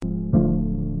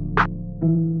If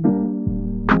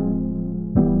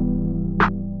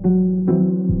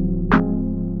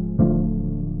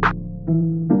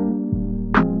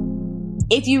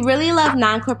you really love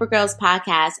Non-Corporate Girls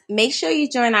podcast, make sure you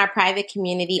join our private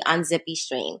community on Zippy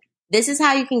Stream. This is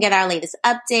how you can get our latest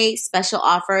updates, special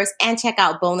offers, and check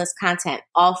out bonus content,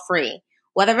 all free.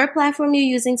 Whatever platform you're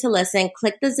using to listen,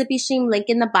 click the Zippy Stream link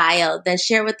in the bio, then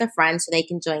share it with a friend so they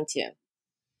can join too.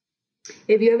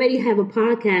 If you already have a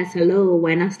podcast, hello,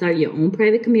 why not start your own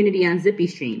private community on Zippy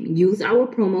Stream? Use our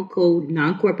promo code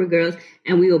Non-Corporate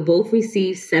and we will both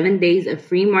receive 7 days of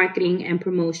free marketing and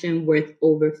promotion worth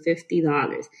over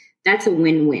 $50. That's a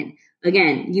win-win.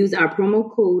 Again, use our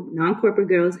promo code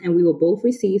Non-Corporate and we will both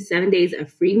receive 7 days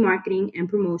of free marketing and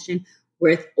promotion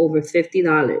worth over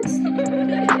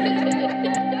 $50.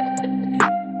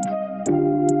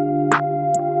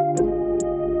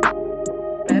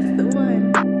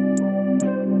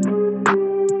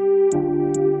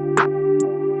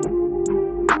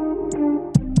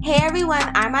 Hey everyone,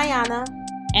 I'm Ayana.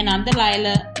 And I'm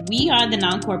Delilah. We are the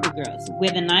Non-Corporate Girls,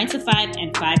 where the 9 to 5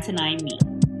 and 5 to 9 meet.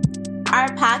 Our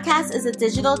podcast is a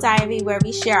digital diary where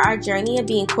we share our journey of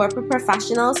being corporate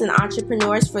professionals and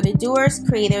entrepreneurs for the doers,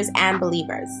 creators, and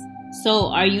believers. So,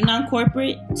 are you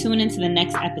non-corporate? Tune into the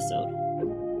next episode.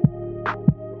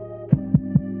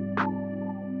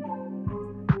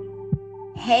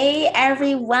 Hey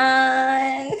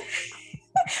everyone.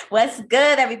 What's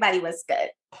good, everybody? What's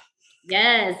good?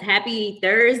 Yes, happy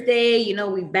Thursday. You know,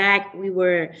 we back.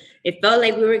 It felt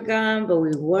like we were gone, but we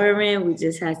weren't. We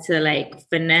just had to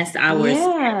finesse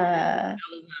our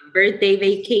birthday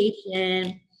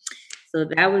vacation. So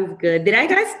that was good.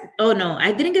 Oh no,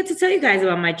 I didn't get to tell you guys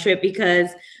about my trip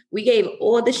because we gave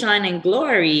all the shine and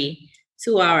glory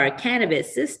to our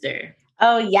cannabis sister.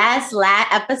 Oh, yes.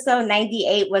 Episode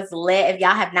 98 was lit. If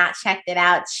y'all have not checked it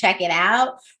out, check it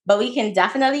out. But we can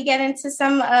definitely get into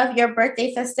some of your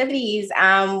birthday festivities.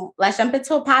 Let's jump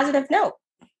into a positive note.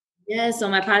 Yeah, so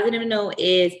my positive note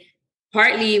is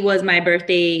partly was my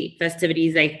birthday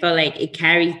festivities. I felt like it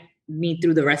carried me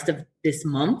through the rest of this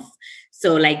month.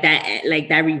 So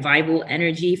that revival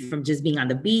energy from just being on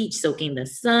the beach, soaking the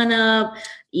sun up,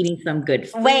 eating some good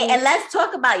food. Wait, and let's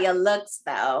talk about your looks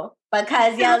though,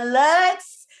 because your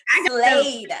looks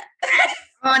slayed.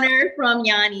 Honor from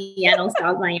Yanni. I don't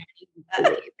style by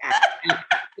Yanni.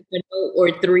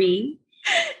 Or 3.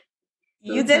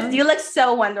 You look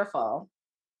so wonderful.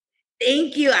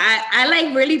 Thank you.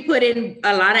 I really put in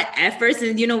a lot of efforts,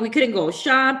 and we couldn't go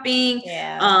shopping.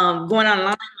 Yeah. Going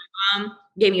online. My mom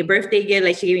gave me a birthday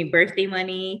gift. She gave me birthday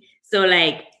money. So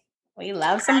we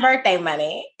love some birthday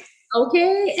money.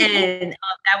 Okay. And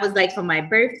that was for my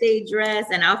birthday dress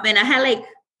and outfit. And I had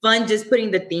fun just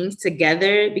putting the things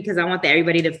together because I want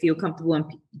everybody to feel comfortable and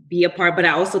be a part. But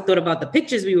I also thought about the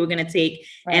pictures we were going to take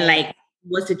and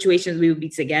what situations we would be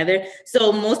together.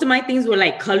 So most of my things were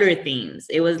color themes.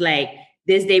 It was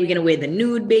this day we're going to wear the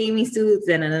nude bathing suits,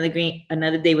 and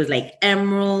another day was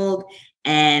emerald.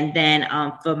 And then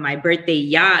for my birthday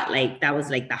yacht, that was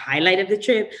the highlight of the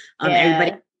trip.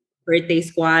 Everybody birthday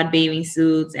squad bathing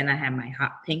suits, and I had my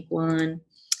hot pink one.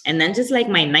 And then just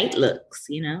my night looks,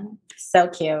 So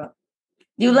cute.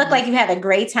 You look like you had a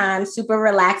great time, super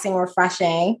relaxing,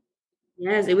 refreshing.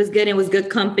 Yes, it was good. It was good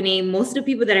company. Most of the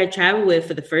people that I traveled with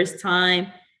for the first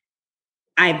time,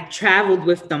 I've traveled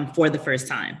with them for the first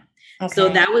time. Okay. So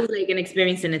that was an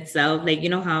experience in itself.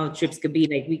 How trips could be,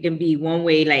 we can be one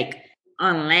way,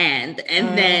 on land,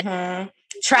 and then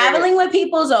traveling with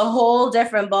people is a whole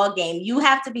different ball game. You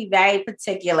have to be very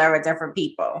particular with different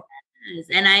people. Yes.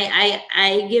 And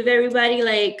I give everybody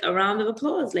a round of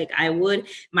applause. I would.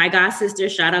 My god sister,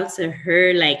 shout out to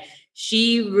her.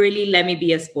 She really let me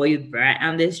be a spoiled brat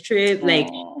on this trip.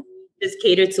 Just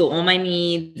catered to all my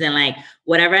needs, and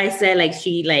whatever I said,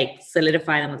 she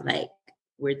solidified and was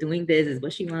we're doing this is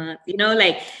what she wants,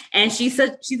 and she's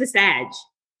a Sag.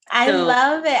 I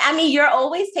love it. I mean, you're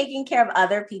always taking care of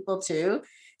other people too.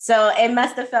 So it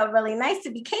must have felt really nice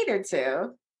to be catered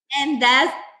to. And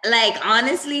that's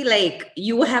honestly,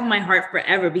 you will have my heart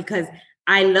forever because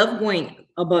I love going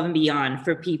above and beyond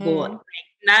for people.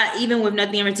 Not even with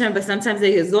nothing in return, but sometimes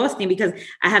it's exhausting because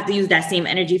I have to use that same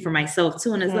energy for myself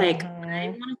too. And it's I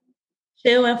want to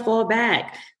chill and fall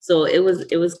back. So it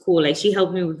was cool. She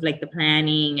helped me with the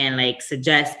planning and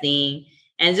suggesting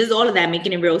and just all of that,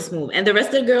 making it real smooth. And the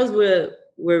rest of the girls were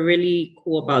really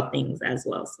cool about things as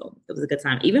well. So it was a good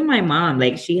time. Even my mom,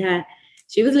 she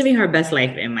was living her best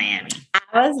life in Miami.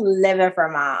 I was living for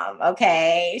mom.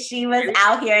 Okay. She was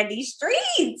out here in these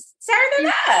streets,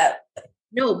 turning up.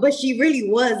 No, but she really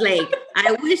was like,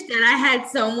 I wish that I had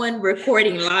someone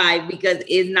recording live because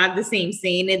it's not the same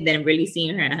saying it than really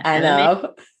seeing her in her I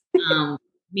element. know.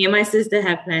 Me and my sister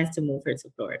have plans to move her to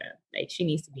Florida. Like she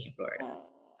needs to be in Florida.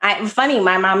 Funny,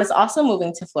 my mom is also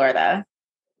moving to Florida.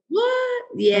 What?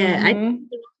 Yeah,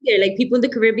 like people in the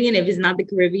Caribbean. If it's not the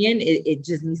Caribbean, it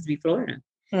just needs to be Florida.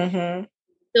 Mm-hmm.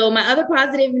 So my other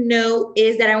positive note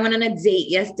is that I went on a date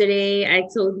yesterday. I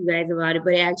told you guys about it,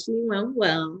 but it actually went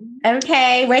well.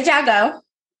 Okay, where'd y'all go?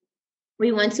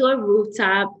 We went to a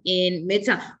rooftop in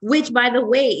Midtown, which, by the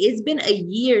way, it's been a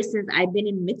year since I've been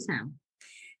in Midtown.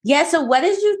 Yeah, so what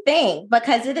did you think?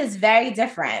 Because it is very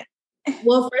different.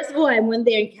 Well, first of all, I went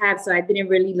there in cab, so I didn't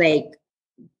really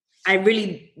I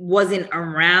really wasn't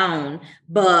around,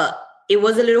 but it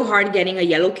was a little hard getting a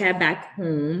yellow cab back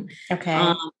home. Okay.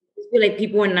 I feel like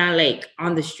people are not like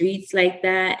on the streets like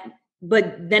that.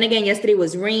 But then again, yesterday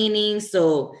was raining,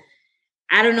 so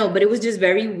I don't know, but it was just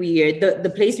very weird. The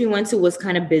place we went to was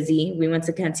kind of busy. We went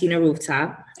to Cantina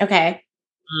Rooftop. Okay.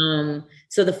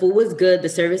 So the food was good. The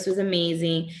service was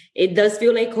amazing. It does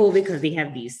feel like COVID because they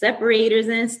have these separators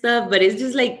and stuff, but it's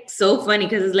just like so funny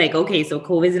because it's like, okay, so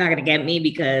COVID's not gonna get me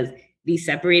because these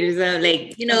separators are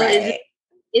like, you know, right.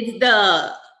 it's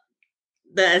the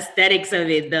aesthetics of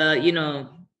it,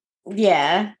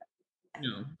 yeah,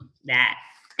 that.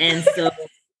 And so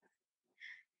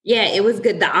yeah, it was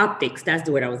good. The optics, that's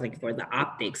the word I was looking for. The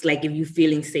optics, like if you're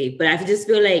feeling safe. But I just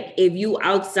feel like if you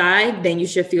outside, then you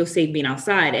should feel safe being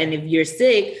outside. And if you're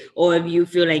sick or if you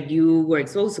feel like you were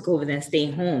exposed to COVID, then stay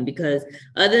home. Because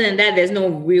other than that, there's no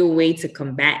real way to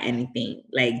combat anything,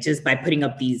 like just by putting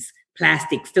up these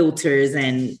plastic filters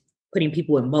and putting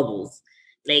people in bubbles.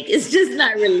 Like, it's just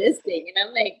not realistic. And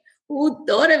I'm like, who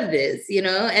thought of this,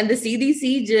 And the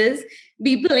CDC just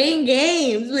be playing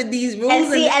games with these rules.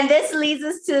 And this leads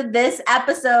us to this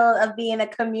episode of being a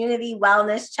community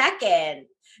wellness check-in.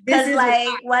 Because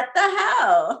what the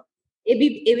hell? It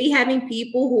be having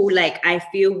people who I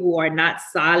feel who are not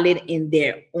solid in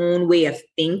their own way of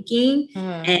thinking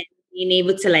and being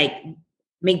able to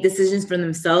make decisions for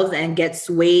themselves and get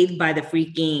swayed by the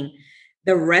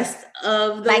rest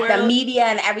of the world. The media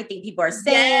and everything people are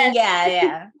saying.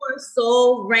 Yeah.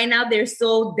 Right now they're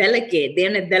so delicate. They're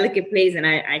in a delicate place, and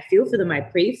I feel for them. I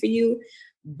pray for you,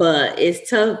 but it's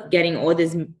tough getting all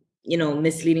this,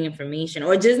 misleading information,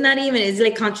 or just not even. It's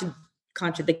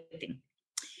contradicting.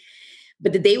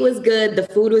 But the day was good. The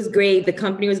food was great. The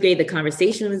company was great. The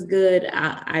conversation was good.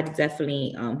 I'd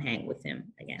definitely hang with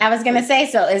him again. I was gonna say.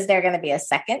 So, is there gonna be a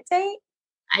second date?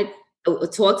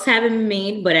 Talks haven't been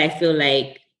made, but I feel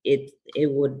like it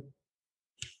would.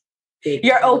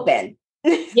 You're open.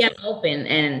 Yeah, I'm open,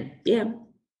 and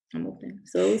I'm open.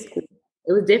 So it was cool.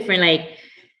 It was different,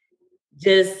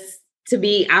 just to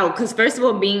be out. Because first of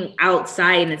all, being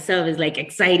outside in itself is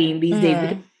exciting these days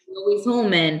because you're always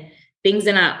home and things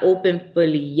are not open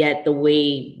fully yet the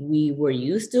way we were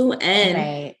used to,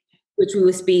 and which we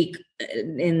will speak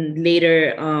in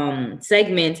later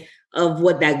segments of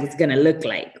what that is going to look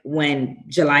like when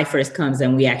July 1st comes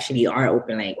and we actually are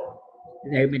open.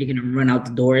 Is everybody going to run out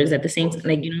the doors at the same time?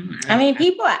 I mean,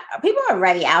 people are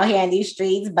already out here in these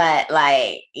streets, but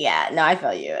I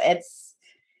feel you.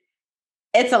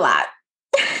 It's a lot.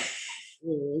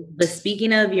 But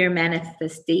speaking of your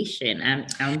manifestation,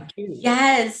 I'm curious.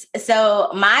 Yes. So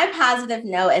my positive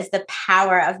note is the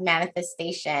power of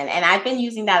manifestation. And I've been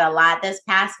using that a lot this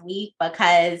past week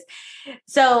because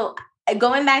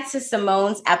going back to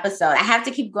Simone's episode, I have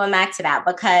to keep going back to that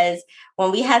because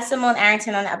when we had Simone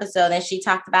Arrington on the episode and she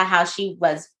talked about how she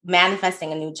was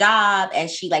manifesting a new job and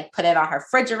she put it on her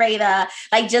refrigerator,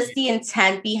 just the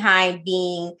intent behind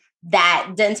being that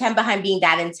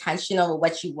intentional with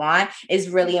what you want is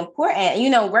really important.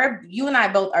 You and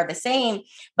I both are the same,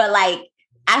 but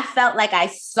I felt like I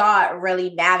saw it really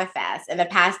manifest in the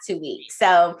past 2 weeks.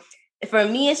 So for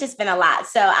me, it's just been a lot.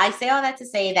 So I say all that to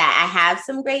say that I have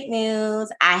some great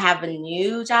news. I have a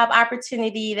new job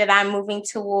opportunity that I'm moving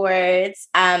towards,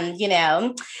 and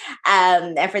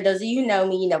for those of you who know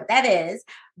me, you know what that is.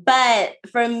 But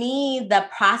for me, the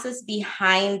process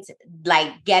behind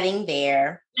getting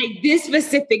there, this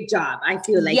specific job, I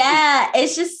feel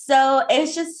it's just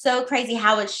so crazy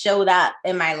how it showed up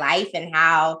in my life and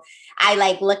how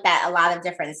I looked at a lot of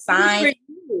different signs.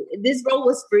 This role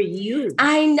was for you.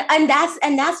 And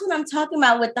that's what I'm talking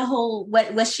about with the whole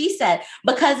what she said,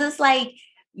 because it's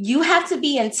you have to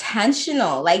be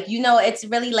intentional. It's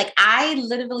really I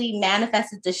literally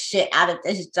manifested the shit out of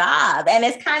this job, and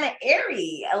it's kind of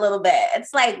eerie a little bit.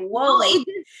 It's whoa,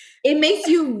 it makes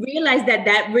you realize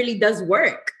that really does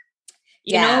work.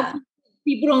 You know,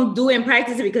 people don't do it and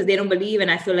practice it because they don't believe.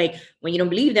 And I feel like when you don't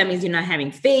believe, that means you're not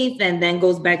having faith. And then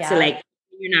goes back to like,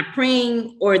 you're not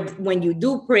praying, or when you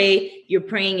do pray, you're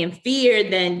praying in fear,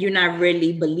 then you're not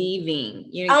really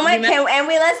believing. Oh my God. And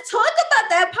let's talk about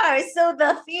that part. So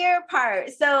the fear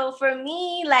part. So for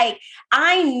me, like,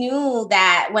 I knew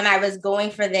that when I was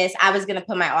going for this, I was going to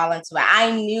put my all into it.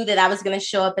 I knew that I was going to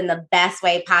show up in the best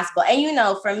way possible. And, you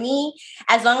know, for me,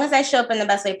 as long as I show up in the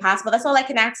best way possible, that's all I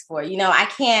can ask for. You know, I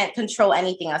can't control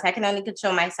anything else. I can only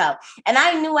control myself. And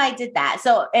I knew I did that.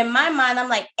 So in my mind, I'm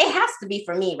like, it has to be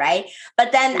for me, right?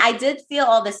 But then I did feel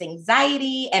all this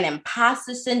anxiety and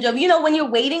imposter syndrome. You know, when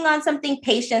you're waiting on something,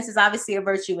 patience is obviously a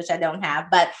virtue, which I don't have.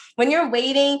 But when you're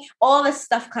waiting, all this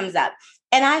stuff comes up.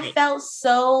 And I felt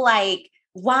so like,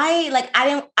 why? Like,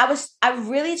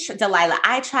 Delilah,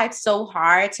 I tried so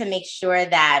hard to make sure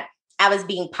that I was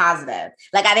being positive.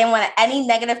 Like, I didn't want any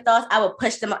negative thoughts. I would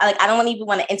push them. Like, I don't even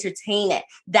want to entertain it.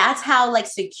 That's how like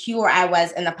secure I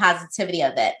was in the positivity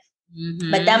of it.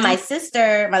 Mm-hmm. But then my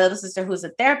little sister, who's a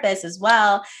therapist as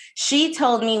well, she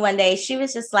told me one day, she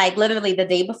was just like, literally the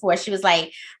day before, she was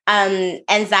like,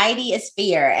 anxiety is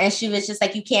fear. And she was just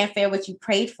like, you can't fear what you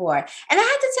prayed for. And I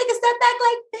had to take a step back,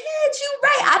 like, bitch, you're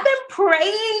right. I've been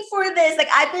praying for this. Like,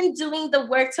 I've been doing the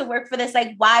work to work for this.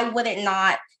 Like, why would it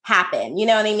not happen? You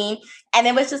know what I mean? And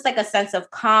it was just like a sense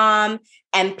of calm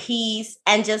and peace,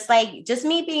 and just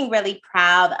me being really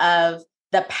proud of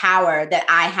the power that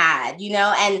I had, you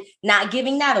know, and not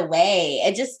giving that away.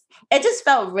 It just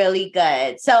felt really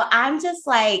good. So I'm just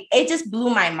like, it just blew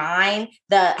my mind,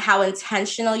 how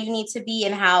intentional you need to be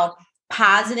and how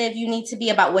positive you need to be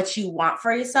about what you want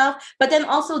for yourself, but then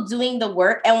also doing the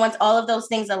work. And once all of those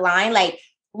things align, like,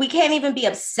 we can't even be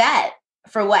upset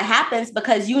for what happens,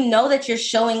 because you know that you're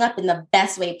showing up in the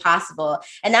best way possible.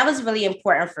 And that was really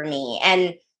important for me.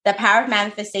 And the power of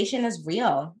manifestation is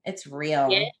real. It's real.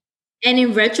 Yeah. And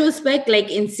in retrospect, like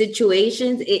in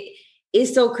situations,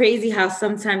 it's so crazy how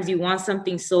sometimes you want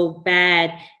something so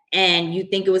bad and you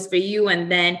think it was for you,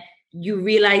 and then you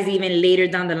realize even later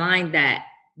down the line that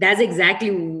that's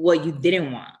exactly what you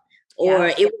didn't want. Or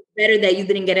it was better that you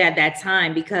didn't get it at that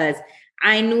time, because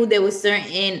I knew there was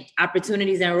certain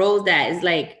opportunities and roles that is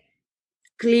like,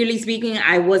 clearly speaking,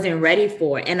 I wasn't ready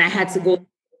for. And I had to go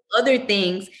other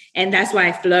things. And that's why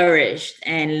I flourished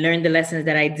and learned the lessons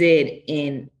that I did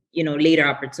in, you know, later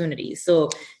opportunities. So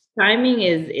timing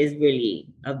is really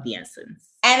of the essence.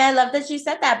 And I love that you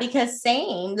said that, because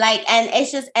same, like, and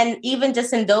it's just, and even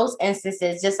just in those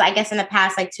instances, just I guess in the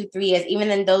past, like 2-3 years, even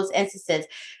in those instances,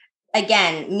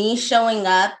 again, me showing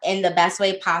up in the best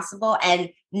way possible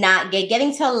and not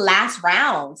getting to last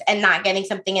rounds and not getting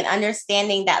something, and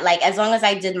understanding that, like, as long as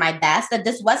I did my best, that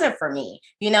this wasn't for me,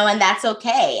 you know, and that's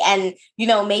okay. And, you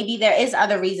know, maybe there is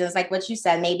other reasons, like what you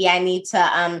said, maybe I need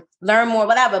to learn more,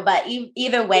 whatever, but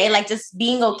either way, like, just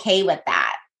being okay with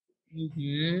that.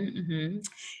 Mm-hmm, mm-hmm.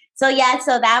 So yeah,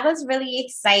 so that was really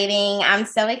exciting. I'm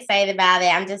so excited about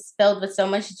it. I'm just filled with so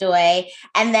much joy.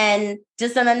 And then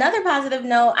just on another positive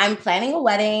note, I'm planning a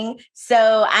wedding.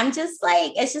 So I'm just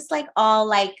like, it's just like all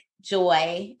like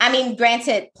joy. I mean,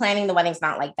 granted, planning the wedding's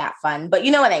not like that fun, but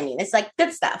you know what I mean? It's like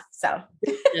good stuff. So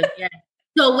yeah.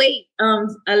 So wait, a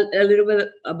little bit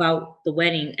about the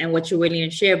wedding and what you're willing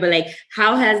to share, but like,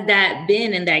 how has that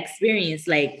been in that experience?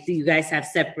 Like, do you guys have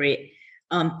separate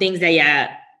things that you're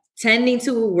tending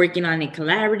to, working on it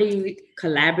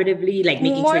collaboratively, like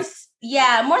making more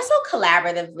so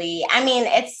collaboratively. I mean,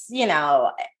 it's, you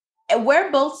know,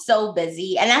 we're both so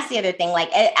busy, and that's the other thing. Like,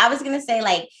 I was gonna say,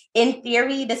 like, in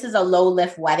theory, this is a low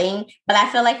lift wedding, but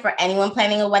I feel like for anyone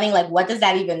planning a wedding, like, what does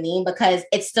that even mean? Because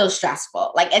it's still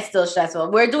stressful. Like, it's still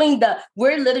stressful. We're doing the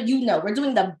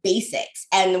basics,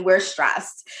 and we're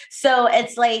stressed. So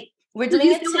it's like, we're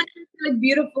doing it like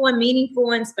beautiful and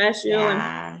meaningful and special.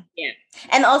 Yeah.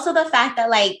 And also the fact that,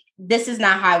 like, this is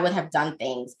not how I would have done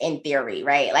things in theory,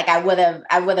 right? Like, I would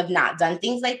have not done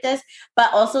things like this,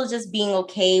 but also just being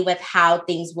okay with how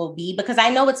things will be, because I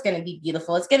know it's going to be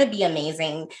beautiful. It's going to be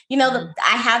amazing. You know,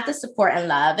 I have the support and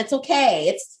love. It's okay.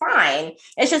 It's fine.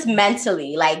 It's just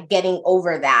mentally, like, getting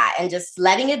over that and just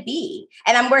letting it be.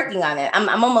 And I'm working on it.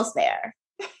 I'm almost there.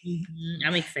 Mm-hmm.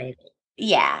 I'm excited.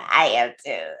 Yeah, I am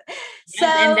too. So,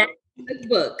 and that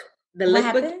lookbook, the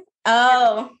lookbook.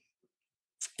 Oh,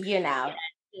 you know,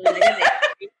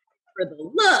 for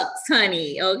the looks,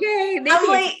 honey. Okay, I'm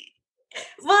like,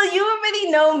 well, you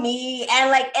already know me, and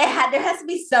like, there has to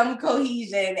be some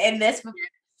cohesion in this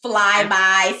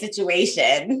flyby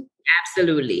situation.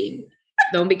 Absolutely.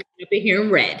 Don't be coming up in here in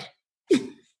red.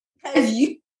 Because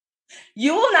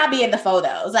you will not be in the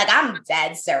photos. Like, I'm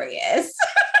dead serious.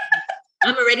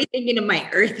 I'm already thinking of my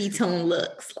earthy tone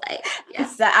looks. Like,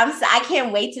 yes. I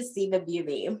can't wait to see the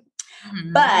beauty.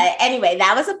 Mm-hmm. But anyway,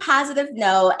 that was a positive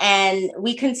note. And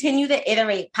we continue to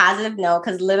iterate positive note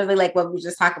because literally like what we were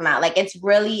just talking about, like it's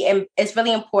really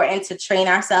important to train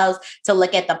ourselves to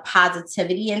look at the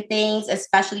positivity in things,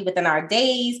 especially within our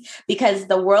days, because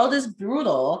the world is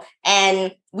brutal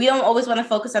and we don't always want to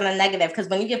focus on the negative because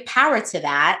when you give power to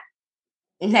that,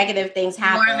 negative things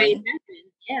happen.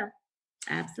 Yeah,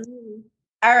 absolutely.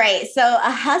 All right. So a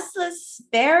hustler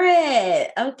spirit.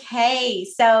 Okay.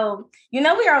 So,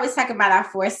 we're always talking about our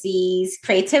 4 C's: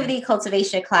 creativity,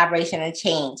 cultivation, collaboration, and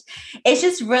change. It's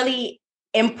just really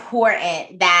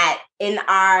important that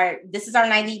this is our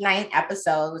 99th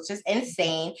episode, which is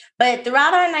insane. But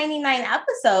throughout our 99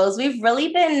 episodes, we've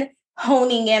really been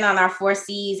honing in on our 4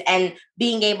 C's and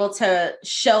being able to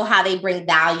show how they bring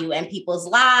value in people's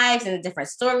lives and the different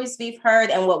stories we've heard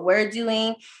and what we're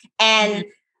doing. And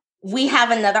we have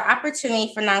another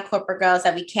opportunity for non-corporate girls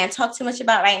that we can't talk too much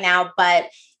about right now, but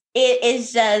it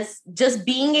is just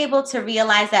being able to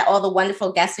realize that all the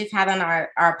wonderful guests we've had on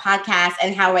our podcast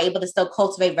and how we're able to still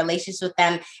cultivate relationships with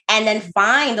them and then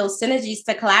find those synergies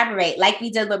to collaborate like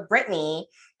we did with Brittany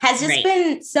has just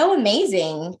been so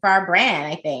amazing for our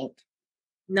brand, I think.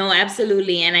 No,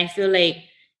 absolutely. And I feel like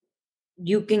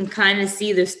you can kind of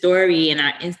see the story in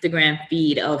our Instagram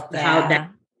feed of how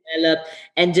that developed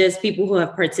and just people who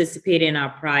have participated in our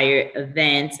prior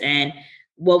events and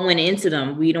what went into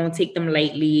them. We don't take them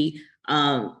lightly.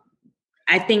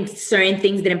 I think certain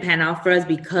things didn't pan out for us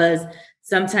because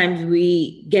sometimes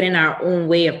we get in our own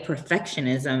way of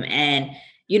perfectionism. And,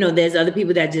 there's other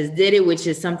people that just did it, which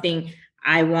is something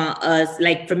I want us,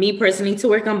 like for me personally, to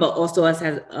work on, but also us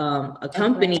as a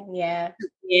company.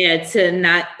 To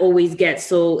not always get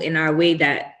so in our way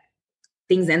that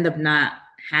things end up not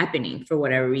happening for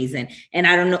whatever reason. And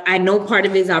I don't know, I know part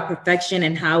of it is our perfection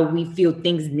and how we feel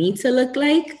things need to look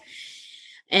like.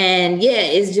 And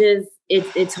it's just,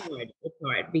 it's hard. It's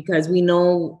hard because we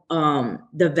know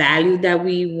the value that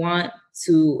we want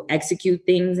to execute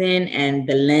things in and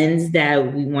the lens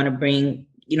that we want to bring,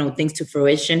 things to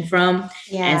fruition from.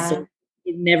 And so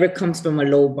it never comes from a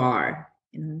low bar,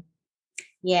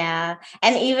 Yeah.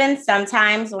 And even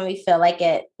sometimes when we feel like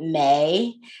it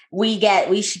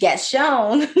we should get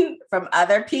shown from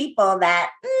other people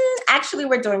that actually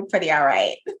we're doing pretty all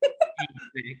right.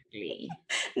 Exactly.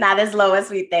 Not as low as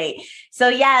we think.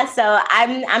 So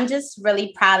I'm just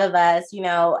really proud of us.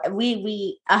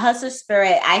 We A Hustler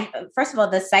Spirit. First of all,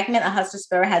 the segment A Hustler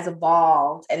Spirit has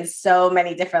evolved in so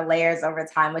many different layers over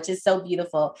time, which is so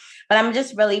beautiful. But I'm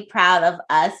just really proud of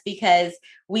us because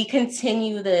we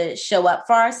continue to show up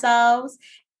for ourselves.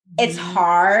 It's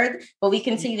hard, but we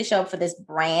continue to show up for this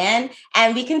brand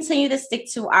and we continue to stick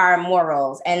to our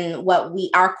morals and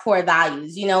our core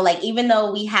values, even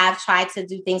though we have tried to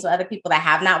do things with other people that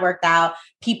have not worked out,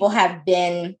 people have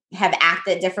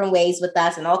acted different ways with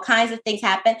us and all kinds of things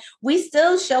happen. We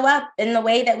still show up in the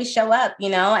way that we show up,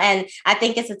 and I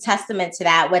think it's a testament to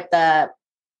that with the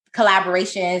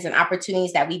collaborations and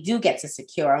opportunities that we do get to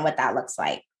secure and what that looks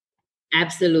like.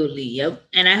 Absolutely. Yep.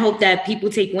 And I hope that people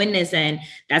take witness, and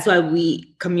that's why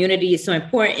community is so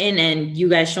important, and you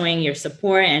guys showing your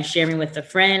support and sharing with a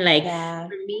friend. Like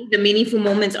for me, the meaningful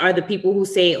moments are the people who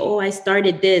say, oh, I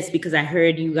started this because I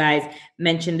heard you guys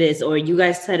mention this, or you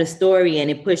guys said a story and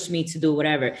it pushed me to do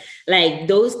whatever. Like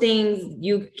those things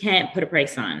you can't put a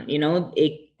price on,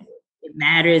 it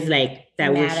matters like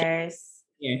that. Matters.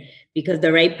 Because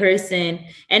the right person,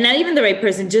 and not even the right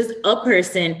person, just a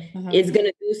person is going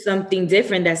to do something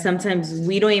different that sometimes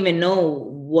we don't even know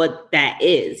what that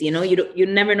is. You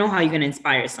never know how you're going to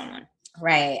inspire someone.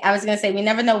 Right. I was going to say, we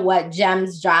never know what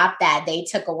gems dropped that they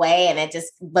took away and it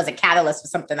just was a catalyst for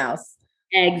something else.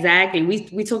 Exactly.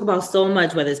 We talk about so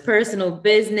much, whether it's personal,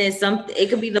 business, it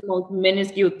could be the most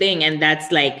minuscule thing. And that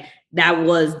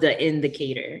was the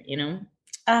indicator,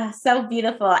 So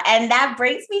beautiful. And that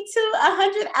brings me to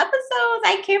 100 episodes.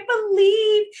 I can't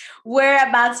believe we're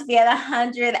about to be at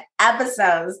 100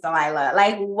 episodes, Delilah.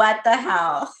 Like, what the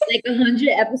hell? Like 100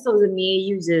 episodes of me and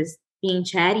you just being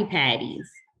chatty patties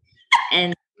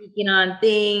and speaking on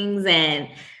things and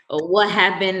what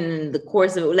happened in the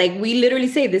course of it. Like, we literally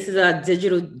say this is a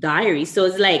digital diary. So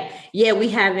it's like, we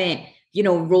haven't,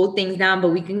 wrote things down, but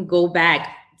we can go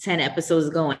back 10 episodes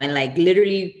ago and like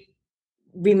literally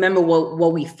remember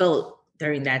what we felt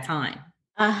during that time.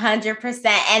 100%.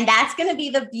 And that's going to be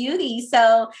the beauty.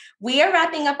 So we are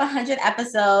wrapping up 100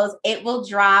 episodes. It will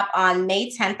drop on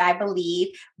May 10th, I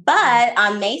believe. But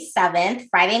on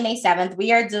Friday, May 7th,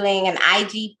 we are doing an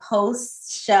IG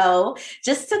post show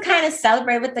just to kind of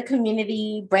celebrate with the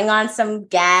community, bring on some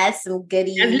guests, some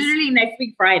goodies. That's literally next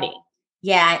week, Friday.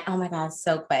 Yeah. Oh my God.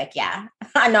 So quick. Yeah.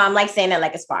 I know. I'm like saying it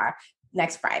like it's far.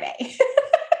 Next Friday.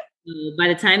 By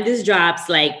the time this drops,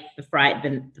 like the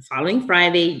following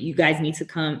Friday, you guys need to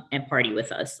come and party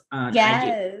with us on IG.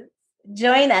 Yes.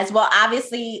 Join us. We'll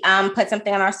obviously put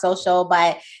something on our social,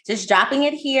 but just dropping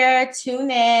it here. Tune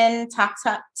in, talk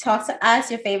to us,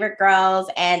 your favorite girls,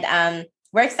 and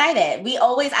we're excited.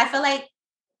 I feel like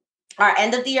our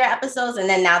end of the year episodes, and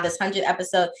then now this 100th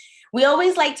episode, we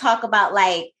always like talk about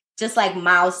like just like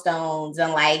milestones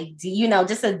and like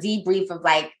just a debrief of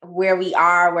like where we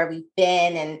are, where we've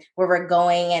been, and where we're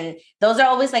going, and those are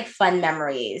always like fun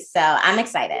memories. So I'm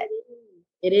excited.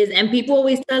 It is. And people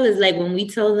always tell us, like, when we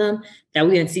tell them that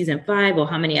we're in season 5 or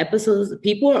how many episodes,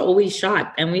 people are always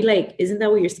shocked. And we like, isn't that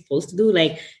what you're supposed to do?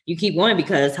 Like, you keep going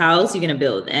because how else are you going to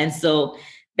build? And so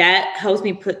that helps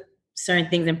me put certain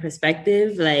things in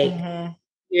perspective. Like,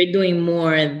 you're doing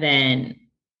more than,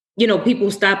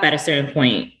 people stop at a certain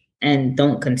point and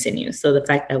don't continue. So the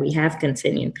fact that we have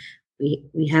continued,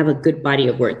 we have a good body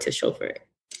of work to show for it.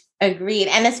 Agreed.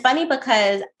 And it's funny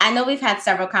because I know we've had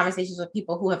several conversations with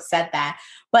people who have said that,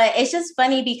 but it's just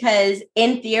funny because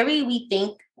in theory,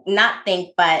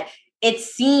 but it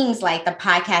seems like the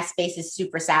podcast space is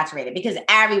super saturated because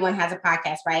everyone has a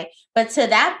podcast, right? But to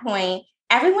that point,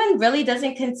 everyone really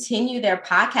doesn't continue their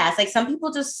podcast. Like some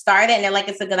people just start it and they're like,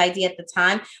 it's a good idea at the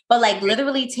time, but like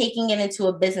literally taking it into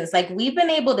a business. Like we've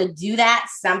been able to do that,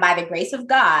 by the grace of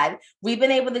God, we've been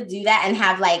able to do that and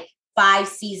have like 5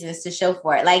 seasons to show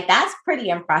for it. Like that's pretty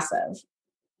impressive.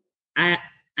 I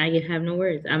have no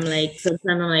words. I'm like,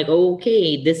 sometimes I'm like,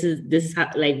 okay, this is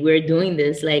how, like, we're doing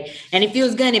this, like, and it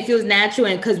feels good. It feels natural,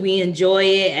 and because we enjoy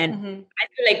it, and I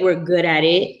feel like we're good at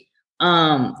it.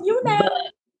 But,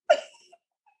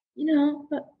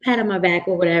 pat on my back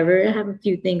or whatever. I have a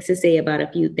few things to say about a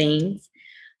few things.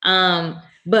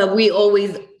 But we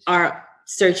always are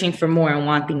searching for more and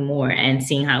wanting more and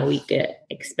seeing how we could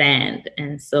expand.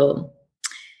 And so,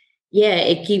 yeah,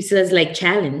 it keeps us like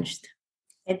challenged.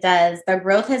 It does. The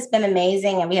growth has been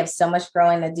amazing and we have so much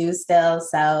growing to do still.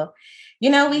 So,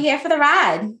 we're here for the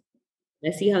ride.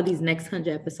 Let's see how these next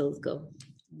 100 episodes go.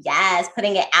 Yes,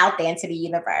 putting it out there into the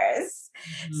universe.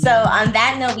 So on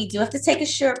that note, we do have to take a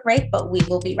short break, but we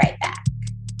will be right back.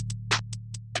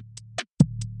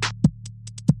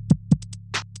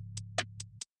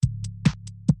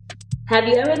 Have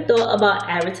you ever thought about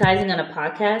advertising on a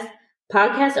podcast?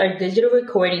 Podcasts are digital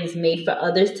recordings made for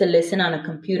others to listen on a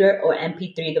computer or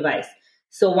MP3 device.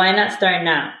 So why not start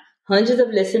now? Hundreds of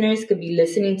listeners could be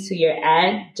listening to your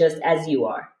ad just as you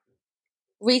are.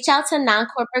 Reach out to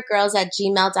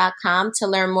noncorporategirls@gmail.com to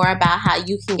learn more about how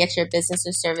you can get your business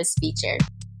or service featured.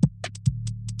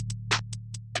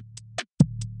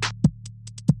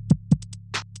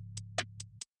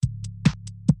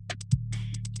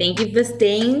 Thank you for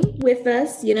staying with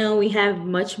us. We have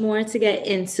much more to get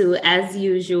into as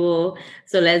usual.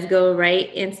 So let's go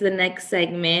right into the next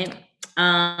segment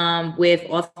with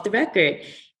Off the Record.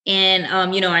 And,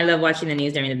 I love watching the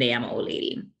news during the day. I'm an old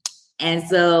lady. And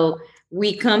so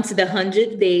we come to the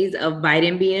 100 days of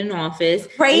Biden being in office.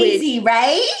 Crazy,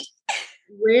 right?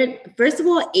 First of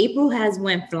all, April has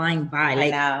went flying by. I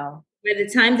know. By the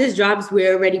time this drops,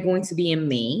 we're already going to be in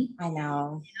May. I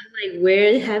know. And I'm like,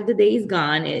 where have the days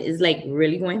gone? It is like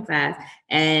really going fast.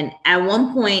 And at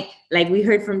one point, like we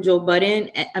heard from Joe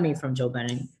Biden.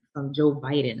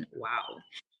 Wow.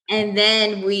 And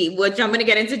then which I'm going to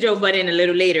get into Joe Biden a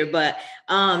little later, but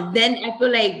then I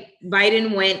feel like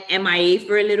Biden went MIA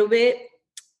for a little bit,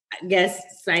 I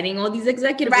guess, signing all these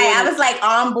executive orders. Right, I was like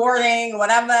onboarding,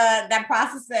 whatever that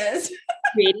process is.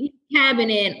 Creating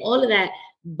cabinet, all of that.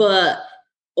 But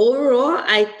overall,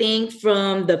 I think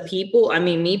from the people,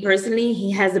 me personally, he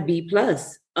has a B+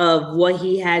 of what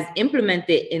he has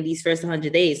implemented in these first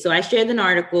 100 days. So I shared an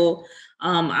article.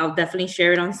 I'll definitely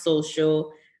share it on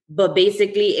social. But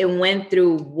basically, it went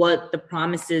through what the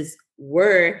promises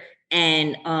were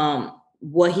and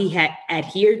what he had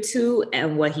adhered to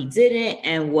and what he didn't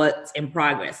and what's in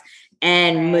progress.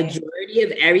 And majority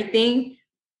of everything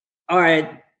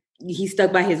he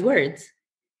stuck by his words.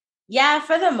 Yeah,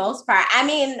 for the most part.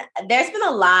 There's been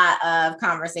a lot of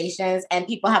conversations and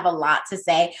people have a lot to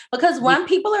say because one,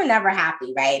 people are never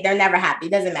happy, right? They're never happy.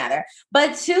 Doesn't matter.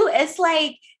 But two, it's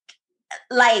like,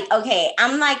 like, okay,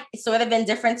 I'm like sort of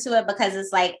indifferent to it because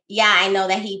it's like, yeah, I know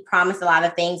that he promised a lot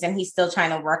of things and he's still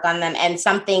trying to work on them. And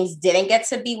some things didn't get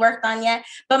to be worked on yet.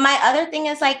 But my other thing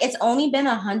is like, it's only been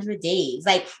 100 days.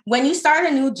 Like when you start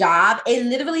a new job, it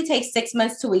literally takes 6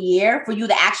 months to a year for you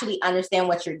to actually understand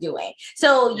what you're doing.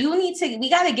 So we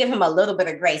got to give him a little bit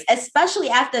of grace, especially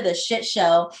after the shit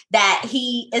show that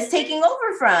he is taking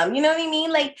over from. You know what I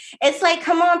mean? Like, it's like,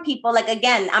 come on, people. Like,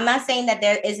 again, I'm not saying that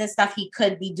there isn't stuff he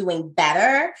could be doing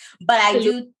better, but I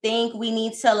do think we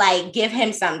need to like give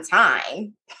him some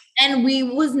time. And we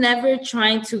was never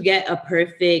trying to get a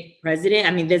perfect president.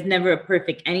 I mean, there's never a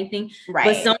perfect anything, right?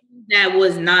 But something that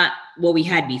was not what we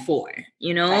had before,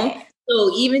 you know? Right.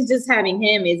 So even just having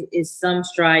him is some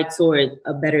stride toward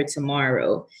a better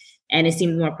tomorrow. And it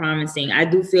seems more promising. I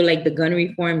do feel like the gun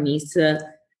reform needs to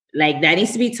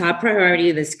be top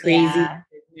priority. That's crazy. Yeah.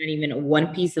 Not even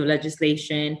one piece of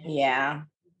legislation. Yeah.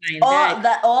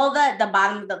 All the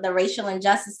bottom, the racial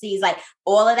injustices, like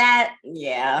all of that.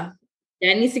 Yeah.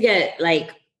 That needs to get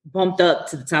like bumped up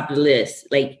to the top of the list,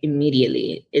 like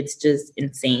immediately. It's just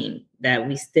insane that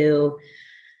we still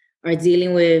are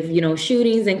dealing with, you know,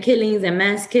 shootings and killings and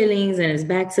mass killings, and it's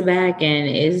back to back, and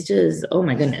it's just, oh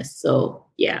my goodness. So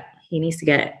yeah, he needs to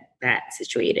get that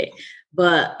situated.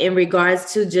 But in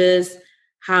regards to just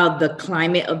how the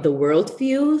climate of the world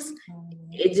feels,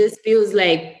 it just feels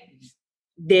like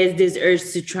there's this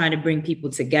urge to try to bring people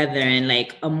together and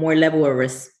like a more level of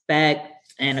respect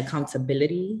and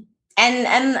accountability. And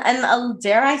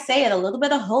dare I say it, a little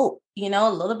bit of hope, you know,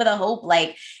 a little bit of hope.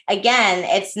 Like, again,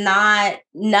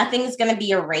 nothing's going to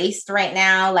be erased right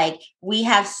now. Like, we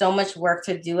have so much work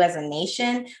to do as a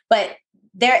nation, but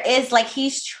there is like,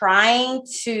 he's trying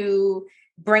to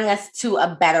bring us to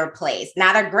a better place,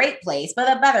 not a great place,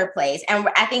 but a better place. And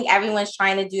I think everyone's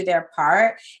trying to do their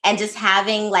part, and just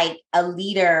having like a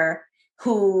leader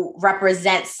who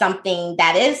represents something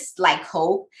that is like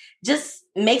hope just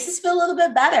makes us feel a little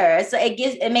bit better. So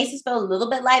it makes us feel a little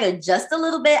bit lighter, just a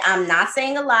little bit. I'm not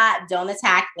saying a lot. Don't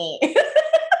attack me.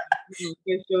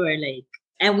 For sure. Like,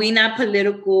 and we're not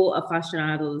political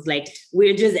aficionados. Like,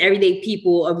 we're just everyday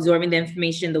people absorbing the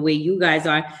information the way you guys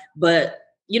are. But,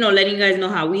 you know, letting you guys know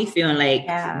how we feel and like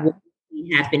what's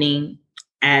happening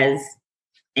as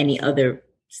any other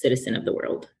citizen of the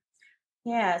world.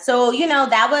 Yeah. So, you know,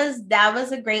 that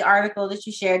was a great article that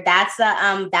you shared. That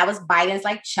was Biden's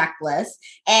like checklist,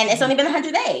 and it's only been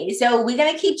 100 days. So we're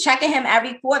going to keep checking him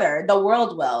every quarter. The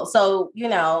world will. So, you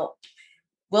know,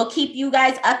 we'll keep you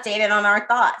guys updated on our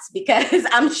thoughts, because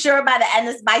I'm sure by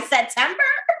September,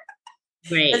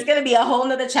 there's going to be a whole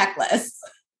nother checklist.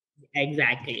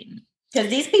 Exactly. Because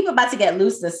these people about to get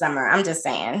loose this summer. I'm just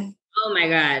saying. Oh my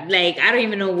God. Like, I don't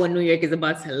even know what New York is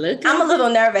about to look like. I'm a little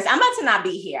nervous. I'm about to not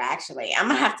be here, actually. I'm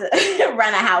going to have to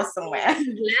rent a house somewhere.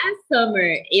 Last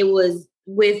summer, it was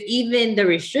with even the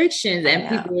restrictions, and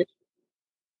people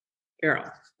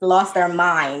lost their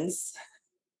minds.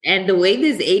 And the way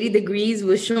this 80 degrees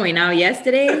was showing out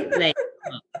yesterday, like,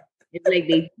 it's like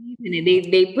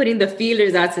they putting the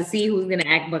feelers out to see who's going to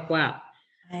act buck wow.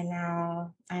 I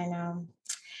know.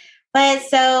 But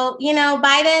so, you know,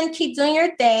 Biden, keep doing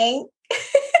your thing.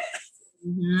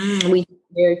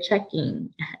 We're checking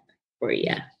for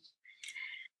you.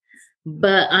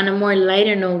 But on a more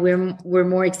lighter note, we're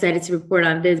more excited to report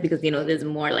on this because, you know, there's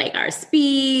more like our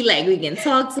speed, like we can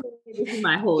talk to. This is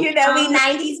my whole we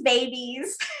 90s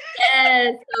babies.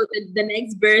 Yes. So the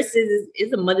next verses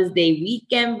is a Mother's Day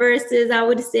weekend versus, I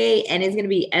would say, and it's gonna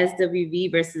be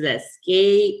SWV versus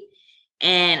Escape.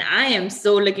 And I am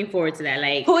so looking forward to that.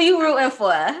 Like, who are you rooting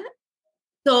for?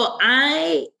 So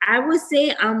I would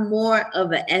say I'm more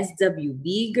of a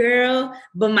SWV girl,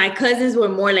 but my cousins were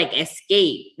more like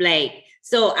Escape. Like,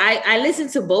 so I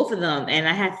listened to both of them, and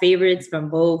I had favorites from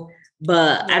both.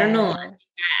 But I don't know.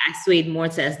 I swayed more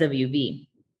to SWV.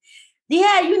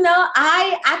 Yeah, you know,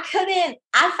 I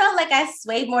felt like I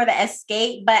swayed more to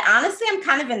Escape, but honestly, I'm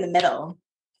kind of in the middle.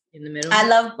 In the middle. I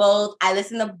love both. I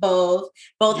listen to both.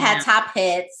 Both had top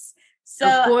hits. So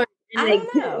of course,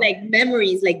 and like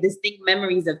memories, like distinct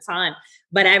memories of time.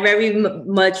 But I very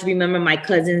much remember my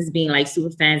cousins being like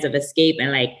super fans of Escape,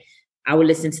 and like I would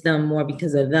listen to them more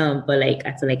because of them. But like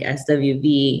I feel like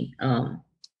SWV, I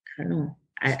don't know.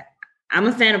 I'm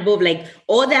a fan of both. Like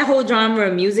all that whole genre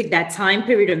of music, that time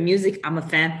period of music, I'm a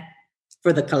fan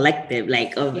for the collective,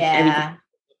 like of everything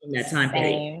in that time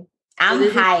period. I'm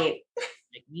hyped.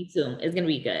 Like, me too. It's gonna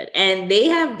be good, and they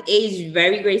have aged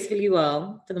very gracefully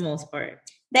well for the most part.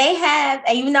 They have,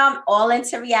 and you know, I'm all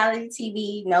into reality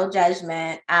TV. No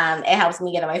judgment. It helps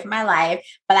me get away from my life.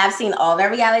 But I've seen all their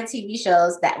reality TV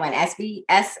shows. That when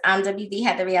SWV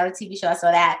had the reality TV show, I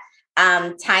saw that.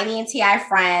 Tiny and T.I.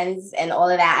 friends and all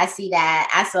of that. I see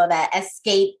that. I saw that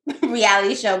Escape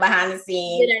reality show behind the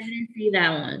scenes. I didn't see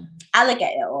that one. I look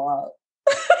at it all.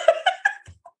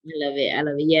 I love it. I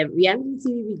love it. Yeah, reality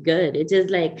TV be good. It's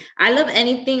just like I love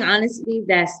anything honestly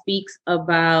that speaks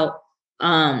about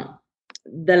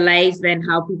the life and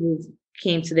how people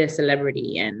came to their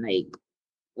celebrity and like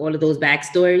all of those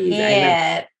backstories.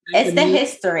 Yeah, it's the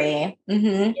history.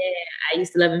 Mm-hmm. Yeah, I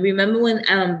used to love it. Remember when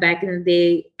back in the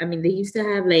day, I mean, they used to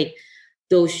have like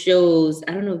those shows.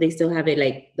 I don't know if they still have it,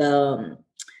 like the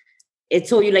it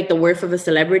told you like the worth of a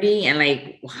celebrity and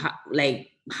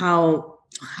how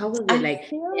was it like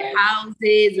their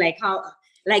houses, like how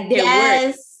like their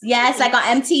work. Yes, like on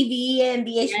MTV and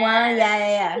VH1.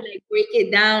 Yeah. Like break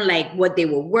it down, like what they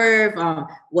were worth,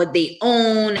 what they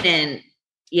own, and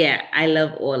yeah, I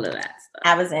love all of that stuff.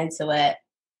 I was into it.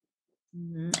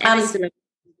 Mm-hmm. I used to love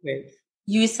Cribs.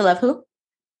 You used to love who?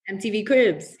 MTV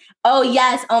Cribs. Oh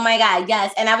yes! Oh my God!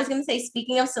 Yes. And I was gonna say,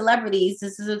 speaking of celebrities,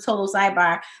 this is a total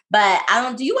sidebar, but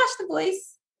do you watch The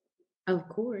Voice? Of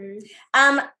course.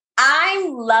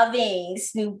 I'm loving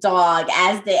Snoop Dogg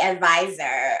as the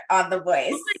advisor on The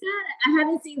Voice. Oh my God, I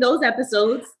haven't seen those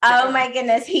episodes. Oh my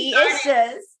goodness, he is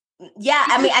just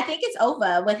I mean, I think it's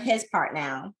over with his part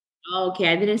now. Okay,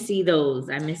 I didn't see those.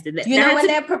 I missed it. You know when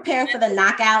they're preparing for the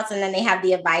knockouts and then they have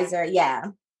the advisor?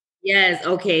 Yeah. Yes.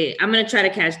 Okay, I'm gonna try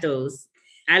to catch those.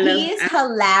 He is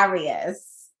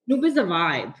hilarious. Snoop is a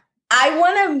vibe. I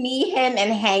want to meet him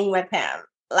and hang with him.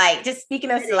 Like, just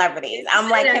speaking of celebrities, I'm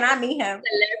like, can I meet him?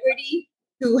 Celebrity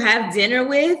to have dinner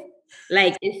with,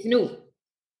 like, it's Snoop.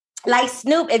 Like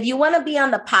Snoop, if you want to be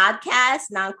on the podcast,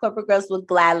 Non-Corporate Girls would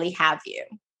gladly have you.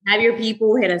 Have your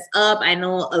people hit us up. I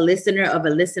know a listener of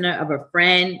a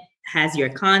friend has your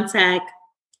contact.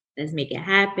 Let's make it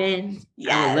happen.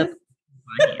 Yes.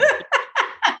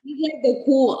 He's like the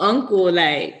cool uncle,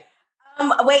 like.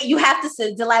 Wait, you have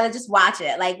to, Delilah, just watch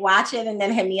it. Like, watch it and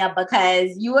then hit me up because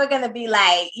you are going to be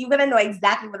like, you're going to know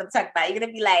exactly what I'm talking about. You're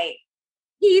going to be like,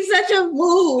 he's such a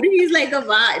mood. He's like a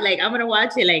vibe. Like, I'm going to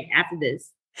watch it like after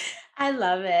this. I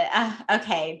love it.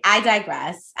 Okay, I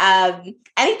digress.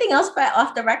 Anything else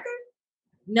off the record?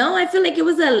 No, I feel like it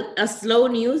was a slow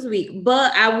news week,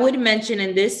 but I would mention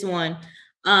in this one,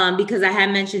 because I had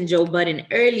mentioned Joe Budden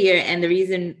earlier, and the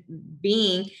reason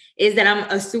being is that I'm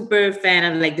a super fan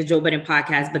of like the Joe Budden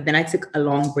podcast, but then I took a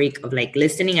long break of like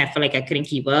listening. I feel like I couldn't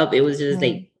keep up. It was just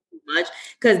like too much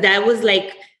because that was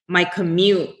like my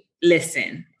commute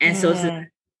listen. And so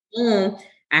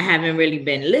I haven't really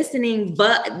been listening,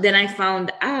 but then I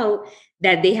found out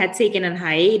that they had taken a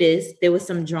hiatus. There was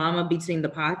some drama between the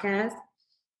podcasts.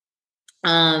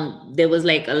 There was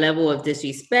like a level of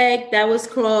disrespect that was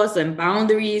crossed and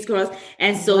boundaries crossed.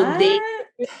 And so they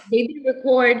didn't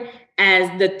record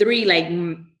as the three, like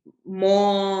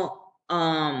more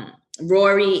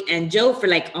Rory and Joe for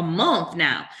like a month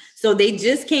now. So they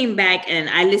just came back and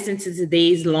I listened to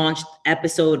today's launched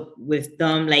episode with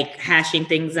them like hashing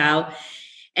things out.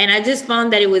 And I just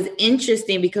found that it was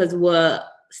interesting because what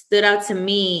stood out to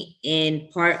me in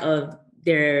part of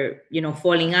their,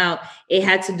 falling out, it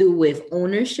had to do with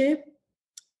ownership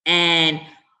and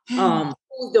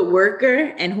who's the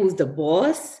worker and who's the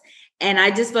boss. And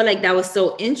I just felt like that was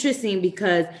so interesting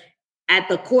because at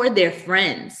the core, they're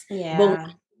friends. Yeah.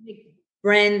 But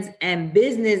friends and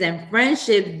business and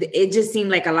friendship, it just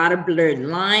seemed like a lot of blurred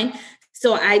line.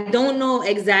 So I don't know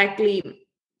exactly.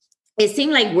 It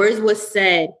seemed like words was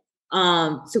said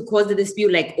to cause the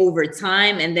dispute like over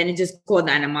time, and then it just caused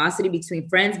the animosity between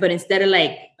friends. But instead of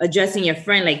like addressing your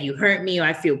friend, like you hurt me or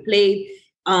I feel played,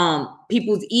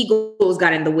 people's egos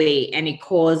got in the way, and it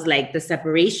caused like the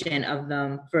separation of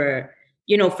them. For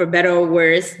better or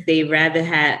worse, they rather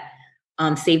had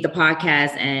saved the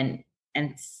podcast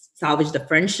and salvage the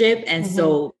friendship. And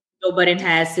so Joe Budden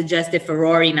has suggested for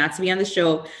Rory not to be on the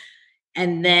show.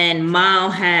 And then Mal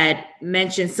had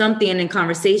mentioned something in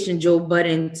conversation. Joe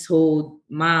Budden told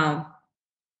Mal,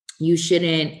 you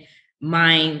shouldn't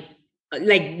mind,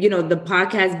 like, the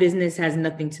podcast business has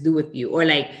nothing to do with you. Or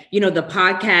like, the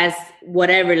podcast,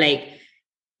 whatever, like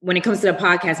when it comes to the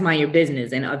podcast, mind your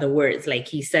business. In other words, like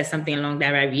he said something along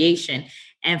that variation.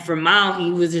 And for Mal,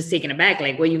 he was just taken aback.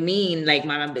 Like, what do you mean? Like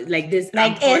this,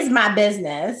 like is my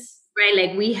business. Right,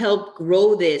 like we helped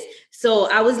grow this.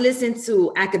 So I was listening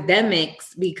to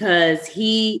Academics because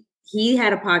he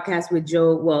had a podcast with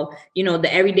Joe. Well,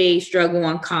 the Everyday Struggle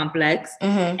on Complex.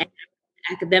 And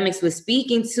Academics was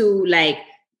speaking to like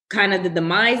kind of the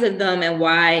demise of them and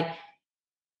why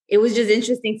it was just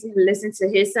interesting to listen to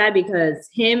his side because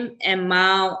him and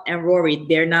Mal and Rory,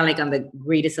 they're not like on the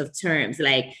greatest of terms.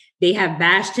 Like they have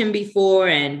bashed him before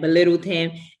and belittled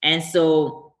him, and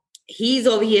so he's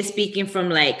over here speaking from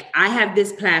like, I have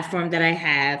this platform that I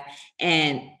have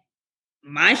and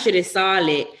my shit is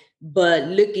solid, but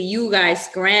look at you guys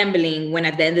scrambling when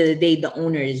at the end of the day, the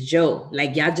owner is Joe.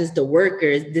 Like, y'all just the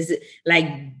workers. This is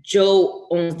like Joe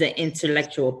owns the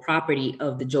intellectual property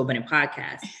of the Joe Budden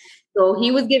podcast. So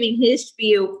he was giving his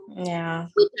spiel. Yeah.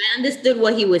 Which I understood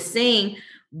what he was saying,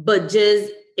 but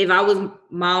just if I was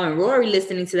Mal and Rory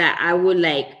listening to that, I would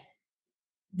like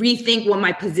rethink what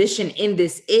my position in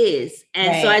this is.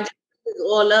 And so I just put it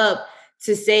all up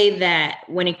to say that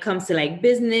when it comes to like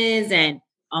business and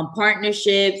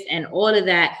partnerships and all of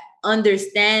that,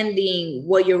 understanding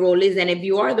what your role is. And if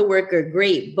you are the worker,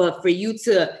 great. But for you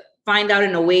to find out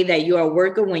in a way that you are a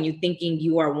worker when you're thinking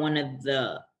you are one of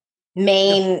the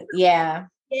main,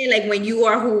 like when you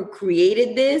are who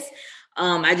created this,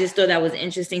 I just thought that was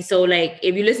interesting. So like,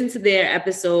 if you listen to their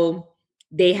episode,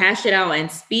 they hash it out and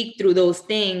speak through those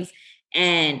things.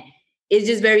 And it's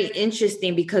just very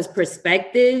interesting because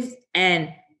perspectives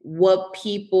and what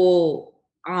people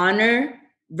honor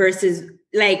versus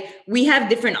like, we have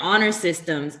different honor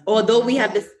systems. Although we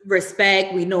have this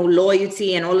respect, we know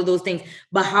loyalty and all of those things,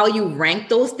 but how you rank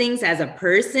those things as a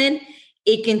person,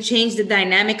 it can change the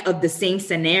dynamic of the same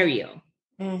scenario.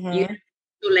 Mm-hmm.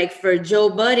 So like for Joe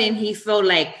Budden, he felt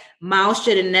like Mal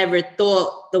should have never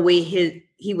thought the way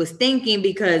he was thinking,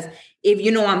 because if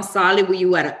you know I'm solid with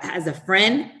you as a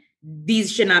friend,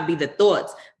 these should not be the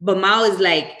thoughts. But Mal is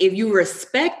like, if you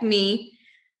respect me,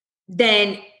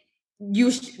 then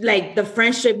you like the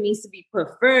friendship needs to be put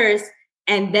first,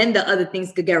 and then the other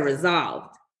things could get resolved.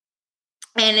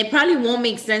 And it probably won't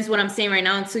make sense what I'm saying right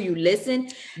now until you listen.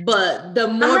 But the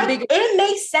more bigger, it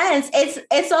makes sense.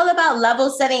 It's all about level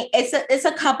setting. It's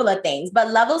a couple of things, but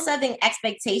level setting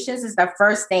expectations is the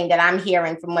first thing that I'm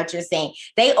hearing from what you're saying.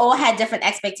 They all had different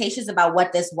expectations about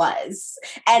what this was,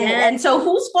 and so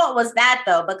whose fault was that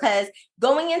though? Because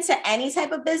going into any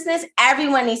type of business,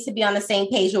 everyone needs to be on the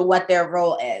same page with what their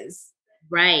role is.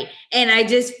 Right, and I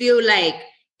just feel like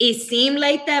it seemed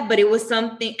like that, but it was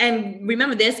something. And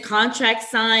remember, there's contract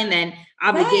signed and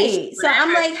obligation. Right. So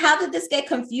I'm like, how did this get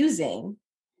confusing?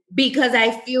 Because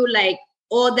I feel like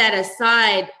all that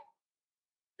aside,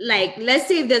 like, let's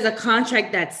say if there's a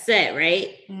contract that's set,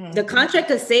 right? Mm-hmm. The contract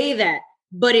could say that.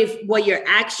 But if what your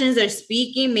actions are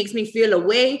speaking makes me feel a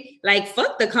way, like,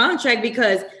 fuck the contract,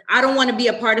 because I don't want to be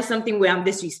a part of something where I'm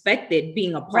disrespected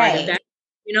being a part of that.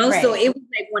 You know, so it was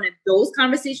like one of those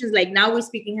conversations. Like, now we're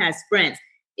speaking as friends.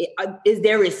 Is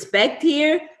there respect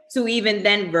here to even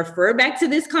then refer back to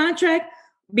this contract?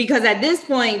 Because at this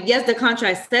point, yes, the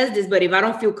contract says this, but if I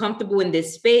don't feel comfortable in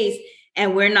this space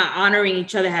and we're not honoring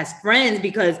each other as friends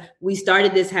because we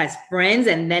started this as friends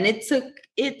and then it took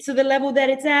it to the level that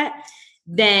it's at,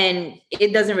 then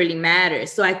it doesn't really matter.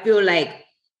 So I feel like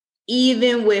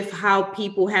even with how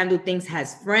people handle things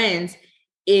as friends,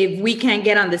 if we can't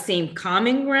get on the same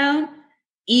common ground,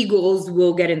 egos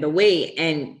will get in the way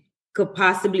and could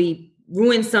possibly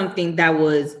ruin something that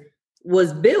was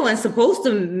built and supposed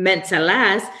to meant to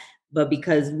last, but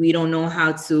because we don't know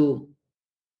how to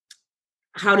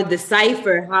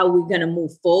decipher how we're gonna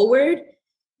move forward,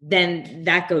 then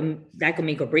that could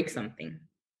make or break something.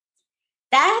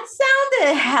 That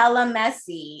sounded hella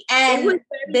messy. And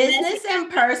business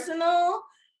and personal,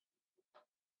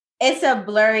 it's a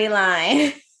blurry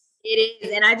line. It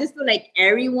is. And I just feel like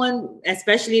everyone,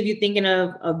 especially if you're thinking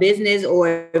of a business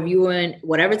or if you're in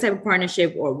whatever type of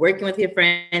partnership or working with your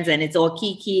friends and it's all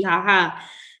kiki, haha,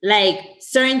 like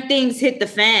certain things hit the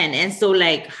fan. And so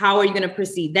like, how are you going to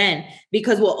proceed then?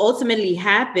 Because what ultimately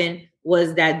happened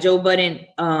was that Joe Budden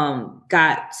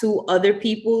got 2 other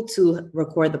people to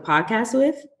record the podcast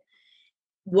with,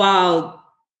 while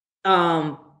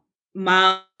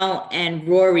Mal and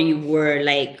Rory were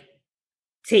like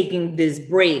taking this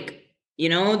break, you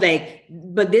know, like,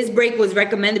 but this break was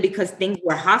recommended because things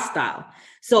were hostile.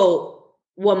 So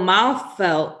what Mal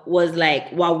felt was like,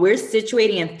 while we're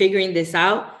situating and figuring this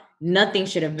out, nothing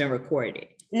should have been recorded.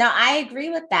 No, I agree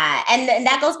with that. And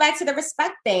that goes back to the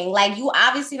respect thing. Like, you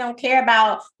obviously don't care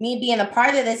about me being a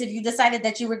part of this if you decided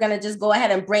that you were going to just go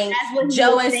ahead and bring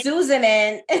Joe and Susan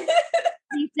in.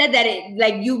 He said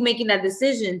that you making that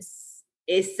decision,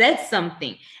 it said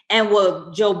something. And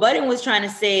what Joe Budden was trying to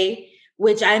say,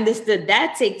 which I understood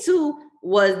that take too,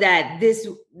 was that this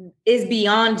is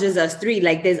beyond just us 3.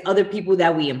 Like, there's other people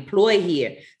that we employ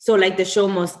here. So like the show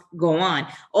must go on.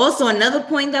 Also, another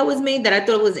point that was made that I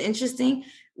thought was interesting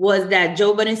was that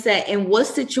Joe Budden said, in what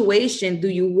situation do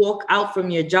you walk out from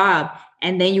your job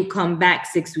and then you come back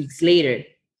 6 weeks later?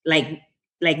 Like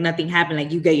nothing happened,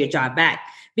 like you get your job back.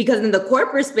 Because in the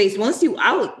corporate space, once you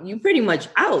out, you pretty much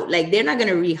out. Like, they're not going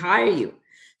to rehire you.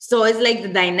 So it's like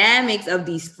the dynamics of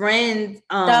these friends.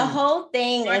 The whole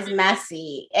thing is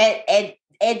messy.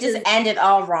 It just ended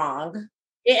all wrong.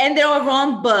 It ended all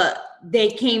wrong, but they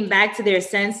came back to their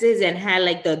senses and had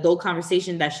like the adult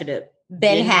conversation that should have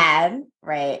been had.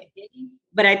 Right.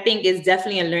 But I think it's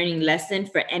definitely a learning lesson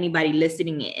for anybody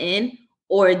listening in,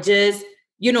 or just,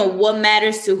 what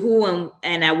matters to who,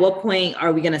 and at what point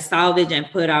are we going to salvage and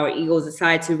put our egos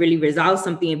aside to really resolve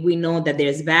something if we know that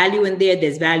there's value in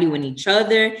there's value in each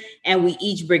other, and we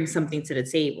each bring something to the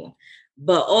table.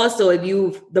 But also,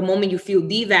 the moment you feel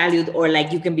devalued or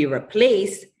like you can be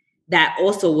replaced, that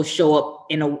also will show up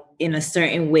in a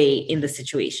certain way in the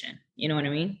situation. You know what I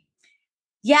mean?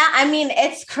 Yeah, I mean,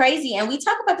 it's crazy. And we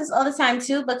talk about this all the time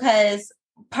too, because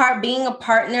being a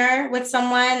partner with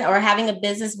someone or having a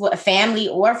business with a family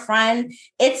or a friend,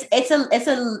 it's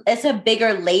a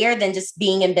bigger layer than just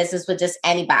being in business with just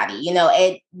anybody.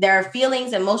 There are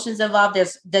feelings, emotions involved.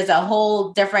 There's a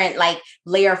whole different like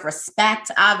layer of respect,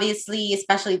 obviously,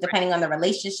 especially depending on the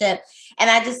relationship. And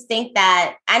I just think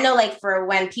that I know, like, for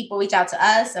when people reach out to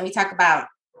us and we talk about,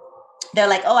 they're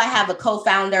like, oh, I have a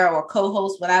co-founder or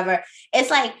co-host, whatever.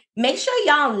 It's like, make sure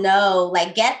y'all know,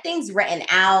 like, get things written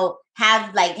out,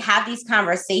 have these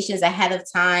conversations ahead of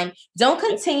time. Don't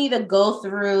continue to go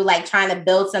through like trying to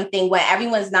build something where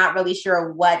everyone's not really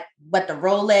sure what the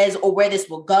role is or where this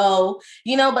will go,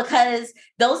 because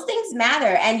those things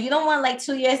matter. And you don't want like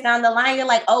 2 years down the line, you're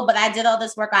like, oh, but I did all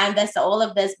this work. I invested all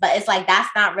of this, but it's like, that's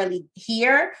not really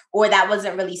here, or that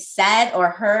wasn't really said or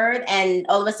heard. And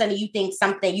all of a sudden you think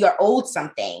you're owed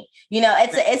something,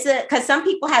 because some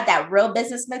people have that real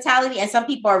business mentality and some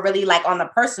people are really like on the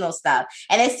personal stuff.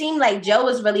 And it seemed like Joe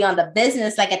was really on the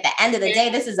business. Like at the end of the day,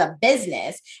 this is a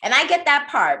business. And I get that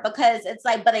part, because it's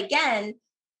like, but again,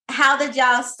 how did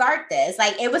y'all start this?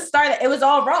 Like it was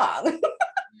all wrong.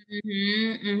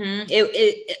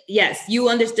 Yes, you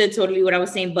understood totally what I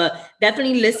was saying, but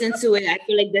definitely listen to it. I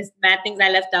feel like there's mad things I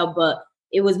left out, but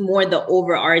it was more the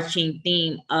overarching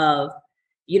theme of,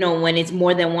 when it's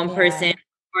more than one person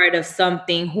part of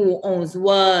something, who owns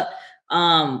what,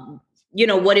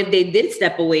 what if they did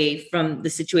step away from the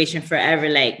situation forever?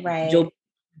 Like Joe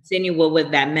continue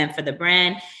what that meant for the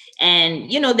brand.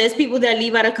 And, there's people that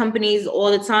leave out of companies all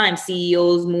the time,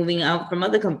 CEOs moving out from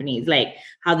other companies. Like,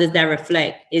 how does that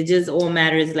reflect? It just all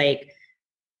matters, like,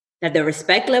 that the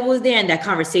respect level is there and that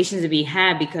conversations to be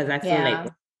had, because I feel like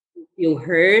if you feel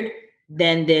heard,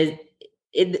 then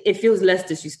it feels less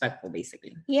disrespectful,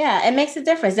 basically. Yeah, it makes a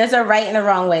difference. There's a right and a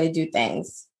wrong way to do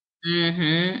things.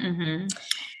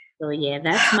 So yeah,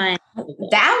 that's my...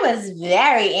 That was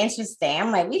very interesting.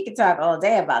 I'm like, we could talk all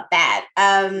day about that.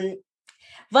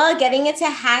 Well, getting into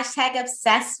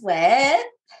 #obsessed with.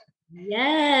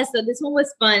 Yeah, so this one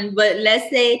was fun, but let's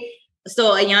say,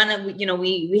 so Ayana,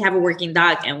 we have a working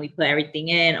doc and we put everything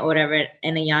in or whatever.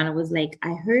 And Ayana was like,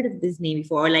 I heard of this name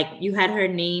before, or like you had her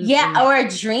name. Yeah, or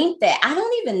dreamed it. I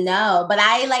don't even know, but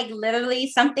I like literally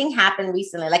something happened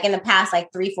recently, like in the past,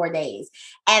 like 3-4 days.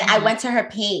 And I went to her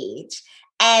page.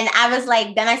 And I was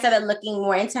like, then I started looking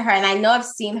more into her. And I know I've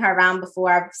seen her around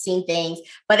before. I've seen things,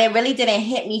 but it really didn't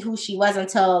hit me who she was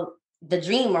until the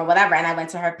dream or whatever. And I went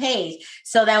to her page.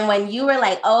 So then when you were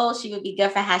like, oh, she would be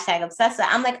good for #obsessed,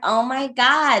 I'm like, oh my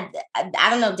God. I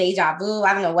don't know, deja vu.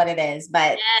 I don't know what it is,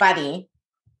 but funny.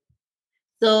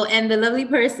 So, and the lovely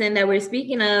person that we're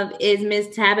speaking of is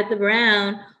Miss Tabitha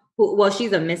Brown.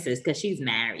 She's a Mrs. because she's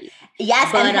married.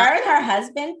 Yes, but, and her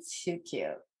husband, too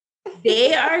cute.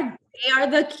 They are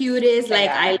the cutest. Like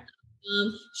I love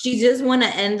them. She just won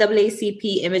an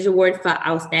NAACP Image Award for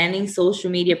Outstanding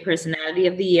Social Media Personality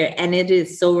of the Year, and it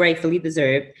is so rightfully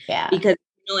deserved. Yeah, because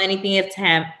anything of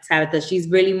Tabitha, she's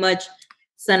really much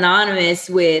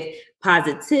synonymous with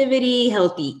positivity,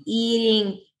 healthy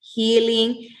eating,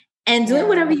 healing, and doing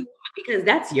whatever you want, because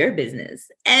that's your business,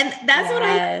 and that's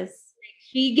what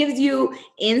she gives you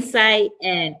insight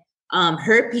and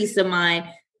her peace of mind.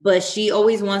 But she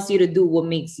always wants you to do what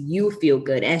makes you feel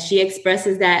good. And she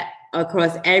expresses that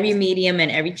across every medium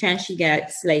and every chance she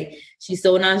gets. Like, she's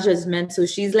so non-judgmental.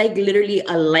 She's like literally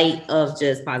a light of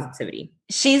just positivity.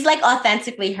 She's like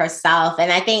authentically herself.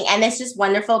 And I think, and it's just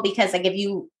wonderful because like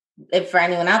if for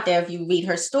anyone out there, if you read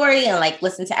her story and like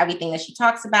listen to everything that she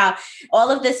talks about,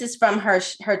 all of this is from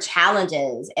her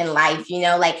challenges in life,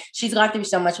 like she's gone through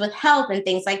so much with health and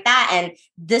things like that. And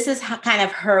this is kind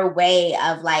of her way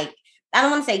of like I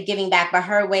don't want to say giving back, but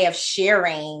her way of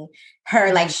sharing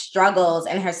her like struggles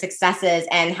and her successes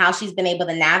and how she's been able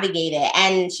to navigate it.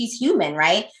 And she's human,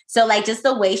 right? So like just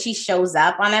the way she shows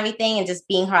up on everything and just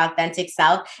being her authentic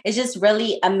self is just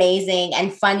really amazing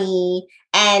and funny.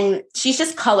 And she's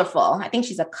just colorful. I think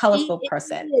she's a colorful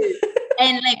person.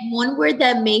 And like one word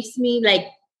that makes me like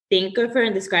think of her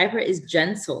and describe her is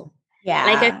gentle. Yeah.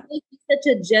 Like I feel like she's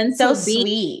such a gentle so being.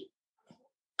 Sweet.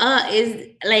 Is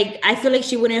like, I feel like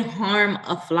she wouldn't harm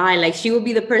a fly. Like she would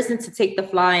be the person to take the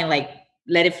fly and like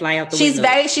let it fly out the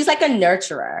window. She's like a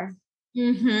nurturer.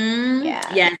 Mm-hmm.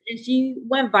 Yeah. Yeah. And she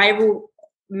went viral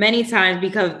many times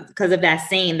because of that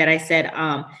saying that I said,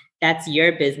 that's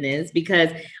your business.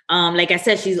 Because like I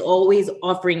said, she's always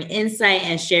offering insight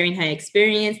and sharing her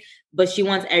experience, but she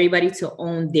wants everybody to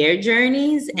own their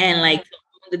journeys and like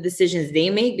the decisions they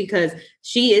make, because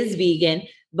she is vegan,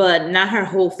 but not her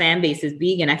whole fan base is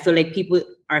vegan. I feel like people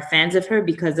are fans of her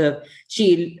because of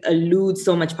she alludes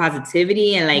so much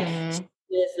positivity and like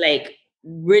she's like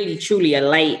really truly a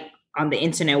light on the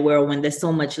internet world when there's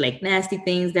so much like nasty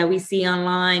things that we see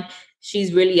online.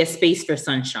 She's really a space for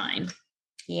sunshine.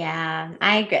 Yeah,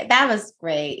 I agree. That was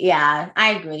great. Yeah, I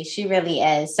agree. She really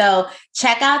is. So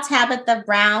check out Tabitha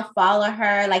Brown, follow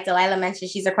her. Like Delilah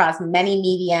mentioned, she's across many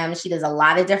mediums. She does a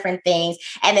lot of different things.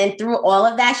 And then through all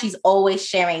of that, she's always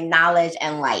sharing knowledge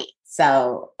and light.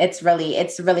 So it's a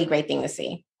really great thing to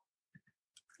see.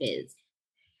 It is.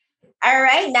 All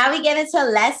right, now we get into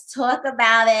let's talk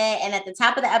about it. And at the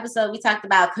top of the episode, we talked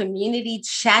about community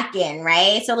check-in,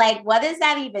 right? So like, what does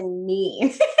that even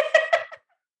mean?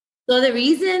 So the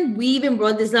reason we even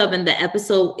brought this up in the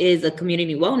episode is a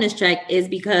community wellness check is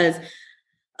because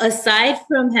aside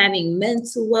from having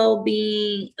mental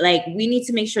well-being, like we need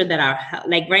to make sure that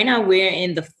like right now we're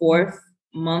in the 4th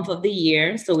month of the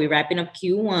year. So we're wrapping up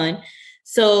Q1.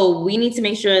 So we need to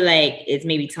make sure like it's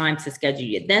maybe time to schedule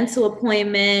your dental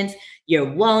appointments, your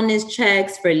wellness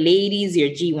checks for ladies, your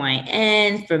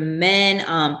GYN for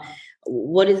men.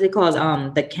 What is it called?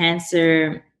 The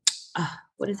cancer.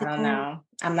 What is it called? I don't know.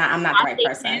 I'm not the right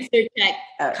person. Cancer check,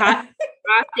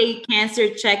 prostate cancer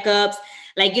checkups,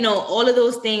 like, you know, all of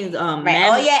those things. Right.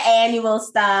 All your annual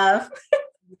stuff.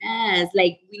 Yes.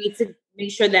 Like we need to make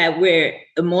sure that we're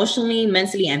emotionally,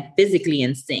 mentally, and physically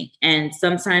in sync. And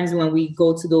sometimes when we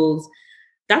go to those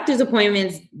doctor's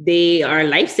appointments, they are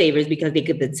lifesavers because they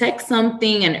could detect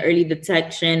something, and early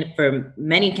detection for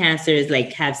many cancers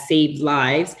like have saved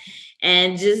lives.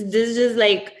 And this is just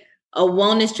like a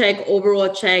wellness check, overall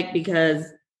check, because,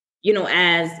 you know,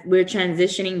 as we're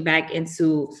transitioning back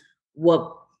into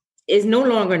what is no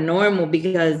longer normal,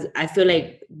 because I feel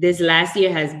like this last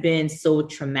year has been so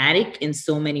traumatic in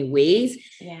so many ways.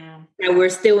 Yeah. That we're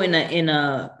still in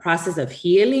a process of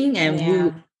healing, and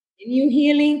we continue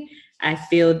healing. I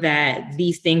feel that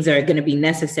these things are going to be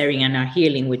necessary in our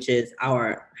healing, which is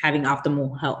our having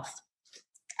optimal health.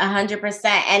 100%.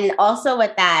 And also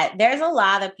with that, there's a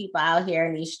lot of people out here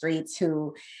in these streets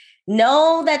who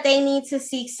know that they need to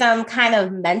seek some kind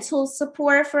of mental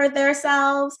support for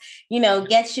themselves, you know,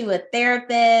 get you a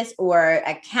therapist or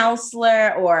a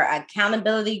counselor or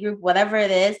accountability group, whatever it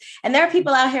is. And there are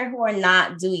people out here who are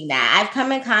not doing that. I've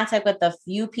come in contact with a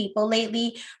few people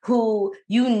lately who,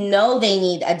 you know, they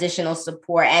need additional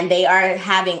support and they are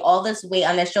having all this weight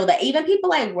on their shoulder. Even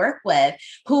people I work with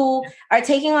who are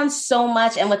taking on so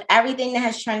much, and with everything that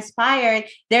has transpired,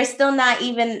 they're not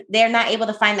able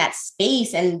to find that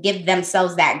space and give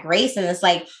themselves that grace. And it's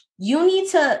like, you need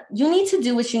to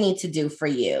do what you need to do for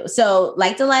you. So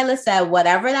like Delilah said,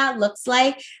 whatever that looks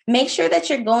like, make sure that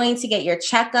you're going to get your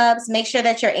checkups, make sure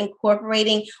that you're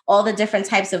incorporating all the different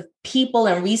types of people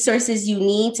and resources you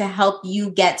need to help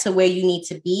you get to where you need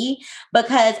to be.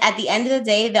 Because at the end of the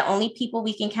day, the only people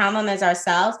we can count on is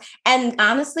ourselves. And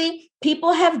honestly,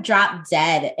 people have dropped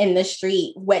dead in the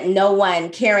street with no one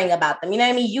caring about them. You know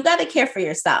what I mean? You got to care for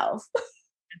yourself.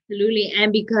 Absolutely.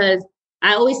 And because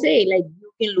I always say, like,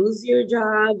 you can lose your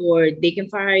job, or they can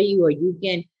fire you, or you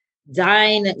can die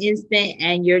in an instant,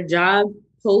 and your job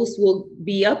post will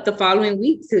be up the following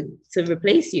week to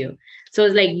replace you. So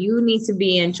it's like, you need to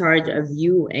be in charge of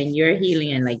you and your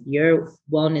healing and like your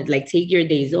wellness. Like, take your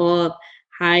days off,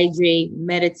 hydrate,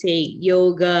 meditate,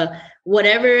 yoga,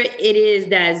 whatever it is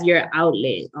that's your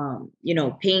outlet, you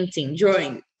know, painting,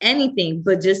 drawing, anything,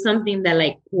 but just something that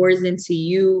like pours into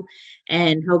you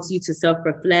and helps you to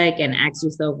self-reflect and ask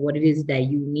yourself what it is that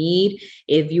you need.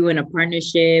 If you're in a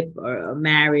partnership or a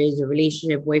marriage, a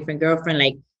relationship, boyfriend, girlfriend,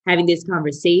 like having these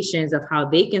conversations of how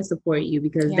they can support you,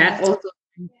 because that also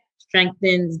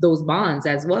strengthens those bonds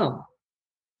as well.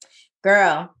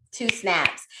 Girl, 2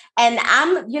 snaps. And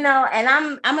I'm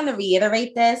going to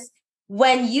reiterate this.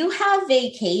 when you have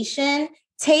vacation,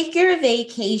 take your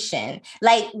vacation.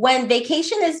 Like when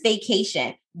vacation is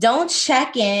vacation, don't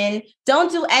check in, don't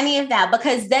do any of that,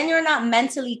 because then you're not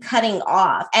mentally cutting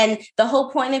off. And the whole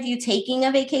point of you taking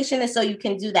a vacation is so you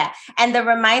can do that. And the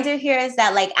reminder here is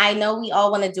that, like, I know we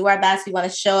all want to do our best. We want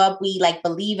to show up. We like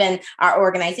believe in our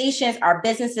organizations, our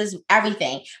businesses,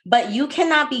 everything. But you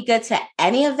cannot be good to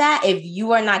any of that if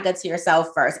you are not good to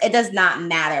yourself first. It does not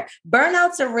matter.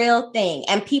 Burnout's a real thing.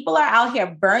 And people are out here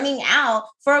burning out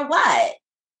for what?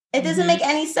 It doesn't make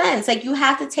any sense. Like, you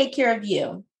have to take care of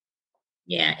you.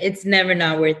 Yeah, it's never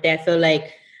not worth it. I feel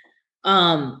like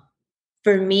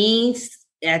for me,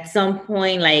 at some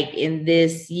point, like in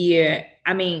this year,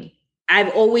 I mean,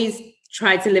 I've always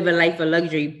tried to live a life of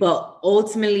luxury, but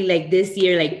ultimately, like this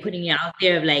year, like putting it out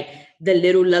there of like the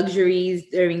little luxuries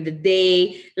during the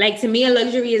day. Like to me, a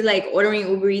luxury is like ordering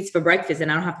Uber Eats for breakfast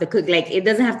and I don't have to cook. Like it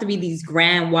doesn't have to be these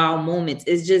grand wow moments.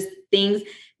 It's just things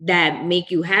that make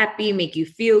you happy, make you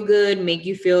feel good, make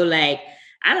you feel like,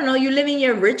 I don't know, you're living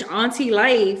your rich auntie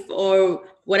life or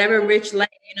whatever rich life,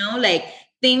 you know, like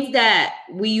things that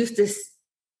we used to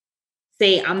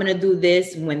say, I'm going to do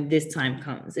this when this time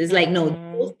comes. It's like, no,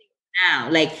 those things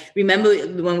now. Like, remember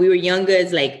when we were younger,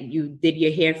 it's like you did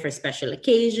your hair for special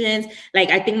occasions. Like,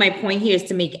 I think my point here is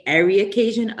to make every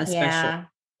occasion a special.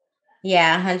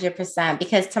 Yeah, 100%.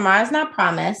 Because tomorrow's not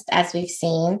promised, as we've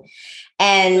seen.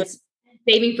 And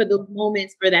saving for those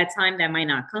moments for that time that might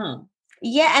not come.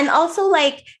 Yeah. And also,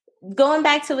 like, going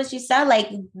back to what you said, like,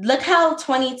 look how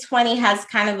 2020 has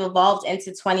kind of evolved into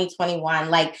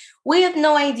 2021. Like, we have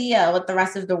no idea what the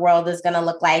rest of the world is going to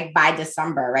look like by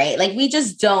December, right? Like, we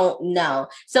just don't know.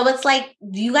 So it's like,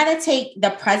 you got to take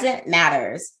the present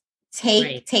matters.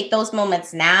 Take those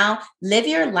moments now. Live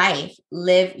your life.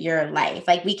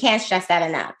 Like, we can't stress that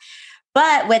enough.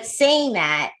 But with saying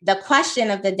that, the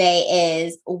question of the day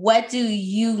is, what do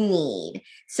you need?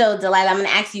 So, Delilah, I'm going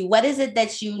to ask you, what is it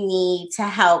that you need to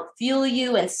help fuel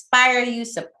you, inspire you,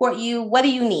 support you? What do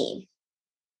you need?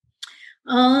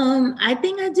 I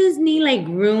think I just need like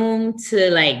room to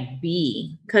like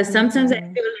be, because sometimes I feel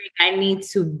like I need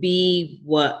to be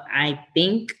what I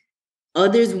think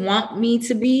others want me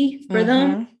to be for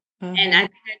them. And I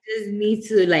think I just need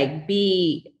to like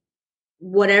be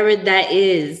whatever that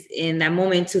is in that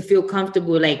moment to feel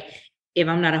comfortable. Like if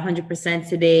I'm not 100%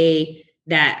 today,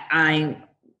 that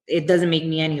it doesn't make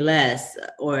me any less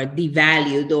or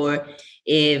devalued, or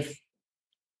if,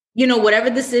 you know,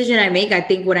 whatever decision I make, I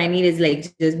think what I need is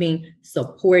like just being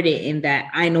supported in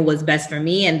that I know what's best for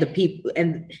me, and the people,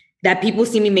 and that people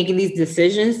see me making these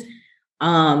decisions,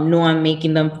 know I'm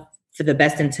making them for the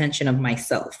best intention of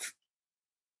myself.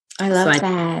 I love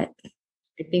that.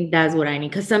 I think that's what I need.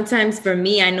 Because sometimes for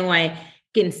me, I know I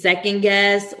can second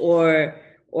guess or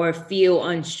feel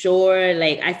unsure.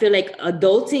 Like I feel like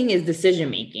adulting is decision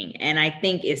making. And I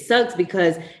think it sucks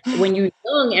because when you're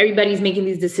young, everybody's making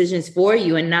these decisions for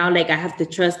you. And now like I have to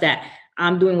trust that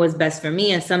I'm doing what's best for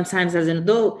me. And sometimes as an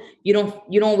adult, you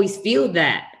don't always feel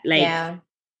that like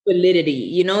validity.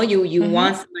 You know, you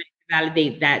want somebody to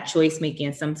validate that choice making.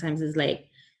 And sometimes it's like,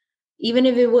 even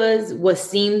if it was what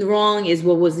seemed wrong is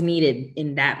what was needed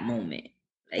in that moment.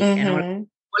 Like, and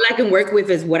all I can work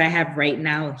with is what I have right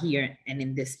now here and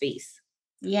in this space.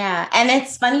 Yeah. And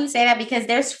it's funny you say that because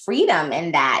there's freedom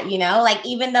in that, you know, like,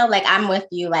 even though like I'm with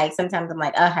you, like sometimes I'm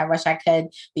like, oh, I wish I could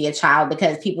be a child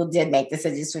because people did make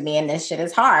decisions for me and this shit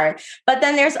is hard. But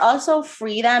then there's also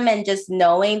freedom and just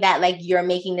knowing that like you're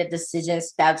making the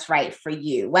decisions that's right for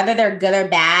you, whether they're good or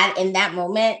bad in that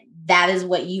moment. That is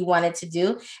what you wanted to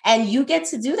do. And you get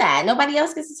to do that. Nobody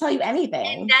else gets to tell you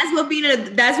anything. And that's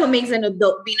what makes being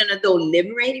an adult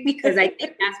liberating, because I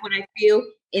think that's what I feel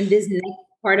in this next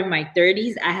part of my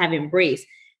 30s. I have embraced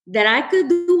that I could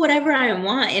do whatever I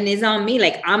want and it's on me.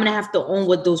 Like I'm gonna have to own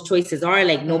what those choices are.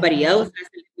 Like nobody else has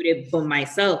to do it but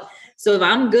myself. So if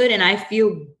I'm good and I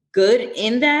feel good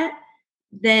in that,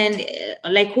 then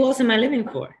like who else am I living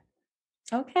for?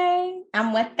 Okay,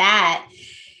 I'm with that.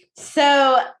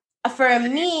 So for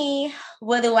me,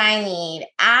 what do I need?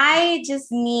 I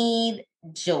just need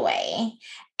joy.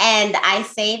 And I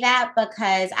say that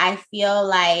because I feel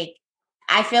like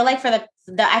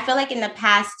in the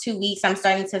past 2 weeks, I'm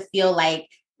starting to feel like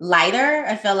lighter.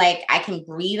 I feel like I can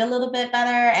breathe a little bit better.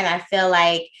 And I feel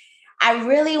like I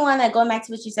really want to, going back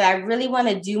to what you said, I really want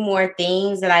to do more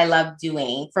things that I love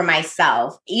doing for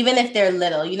myself, even if they're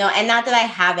little, you know, and not that I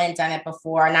haven't done it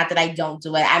before, not that I don't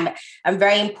do it. I'm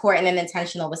very important and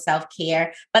intentional with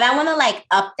self-care, but I want to like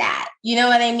up that, you know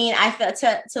what I mean? I feel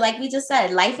to like we just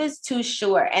said, life is too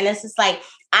short. And it's just like,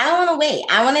 I don't want to wait.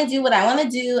 I want to do what I want to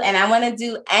do. And I want to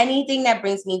do anything that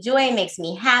brings me joy, makes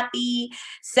me happy.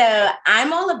 So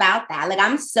I'm all about that. Like,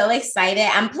 I'm so excited.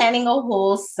 I'm planning a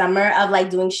whole summer of like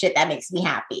doing shit that makes me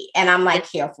happy. And I'm like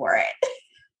here for it.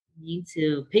 Me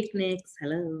too. Picnics.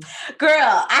 Hello.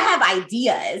 Girl, I have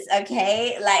ideas.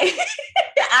 Okay. Like,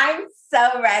 I'm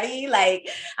so ready. Like,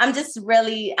 I think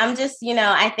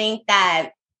that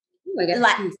like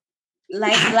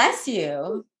bless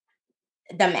you.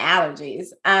 Them allergies.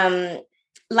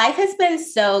 Life has been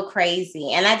so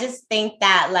crazy. And I just think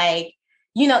that like,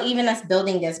 even us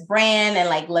building this brand and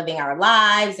like living our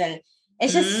lives, and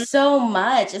it's just so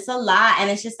much. It's a lot. And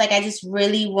it's just like, I just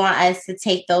really want us to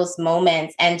take those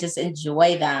moments and just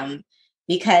enjoy them,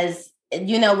 because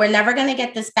we're never going to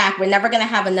get this back. We're never going to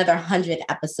have another 100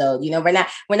 episode. We're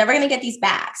never going to get these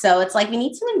back. So it's like, we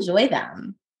need to enjoy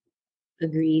them.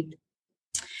 Agreed.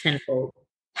 Tenfold.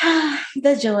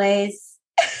 The joys.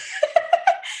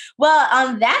 Well,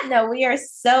 on that note, we are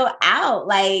so out.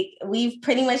 Like, we've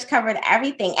pretty much covered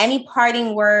everything. Any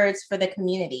parting words for the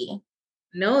community?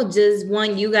 No, just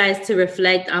want you guys to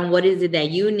reflect on what is it that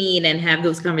you need and have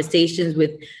those conversations with,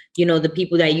 the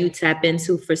people that you tap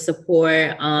into for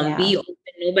support. Be open.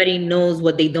 Nobody knows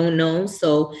what they don't know.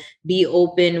 So be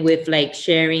open with like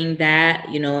sharing that.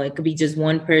 It could be just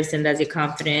one person that's your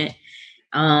confidant.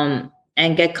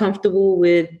 And get comfortable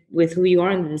with who you are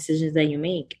and the decisions that you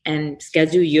make, and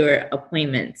schedule your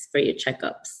appointments for your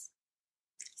checkups.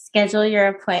 Schedule your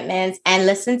appointments and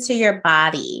listen to your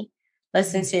body.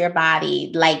 Listen to your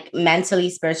body, like mentally,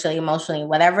 spiritually, emotionally,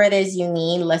 whatever it is you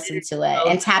need, listen to it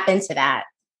and tap into that.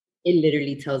 It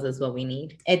literally tells us what we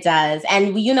need. It does.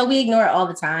 And we ignore it all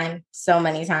the time, so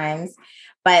many times,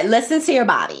 but listen to your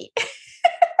body.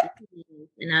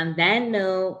 And on that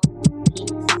note, peace.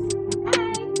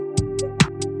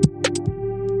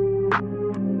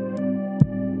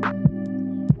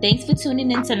 Thanks for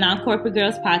tuning in to Non-Corporate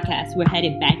Girls Podcast. We're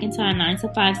headed back into our 9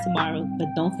 to 5 tomorrow, but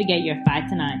don't forget your 5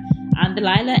 to 9. I'm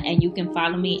Delilah, and you can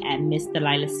follow me at Miss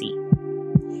Delilah C.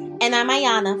 And I'm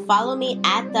Ayana. Follow me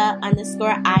at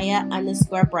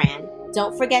 @the_Aya_brand.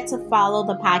 Don't forget to follow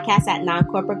the podcast at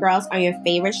Non-Corporate Girls on your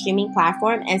favorite streaming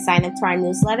platform and sign up to our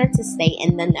newsletter to stay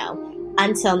in the know.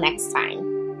 Until next time.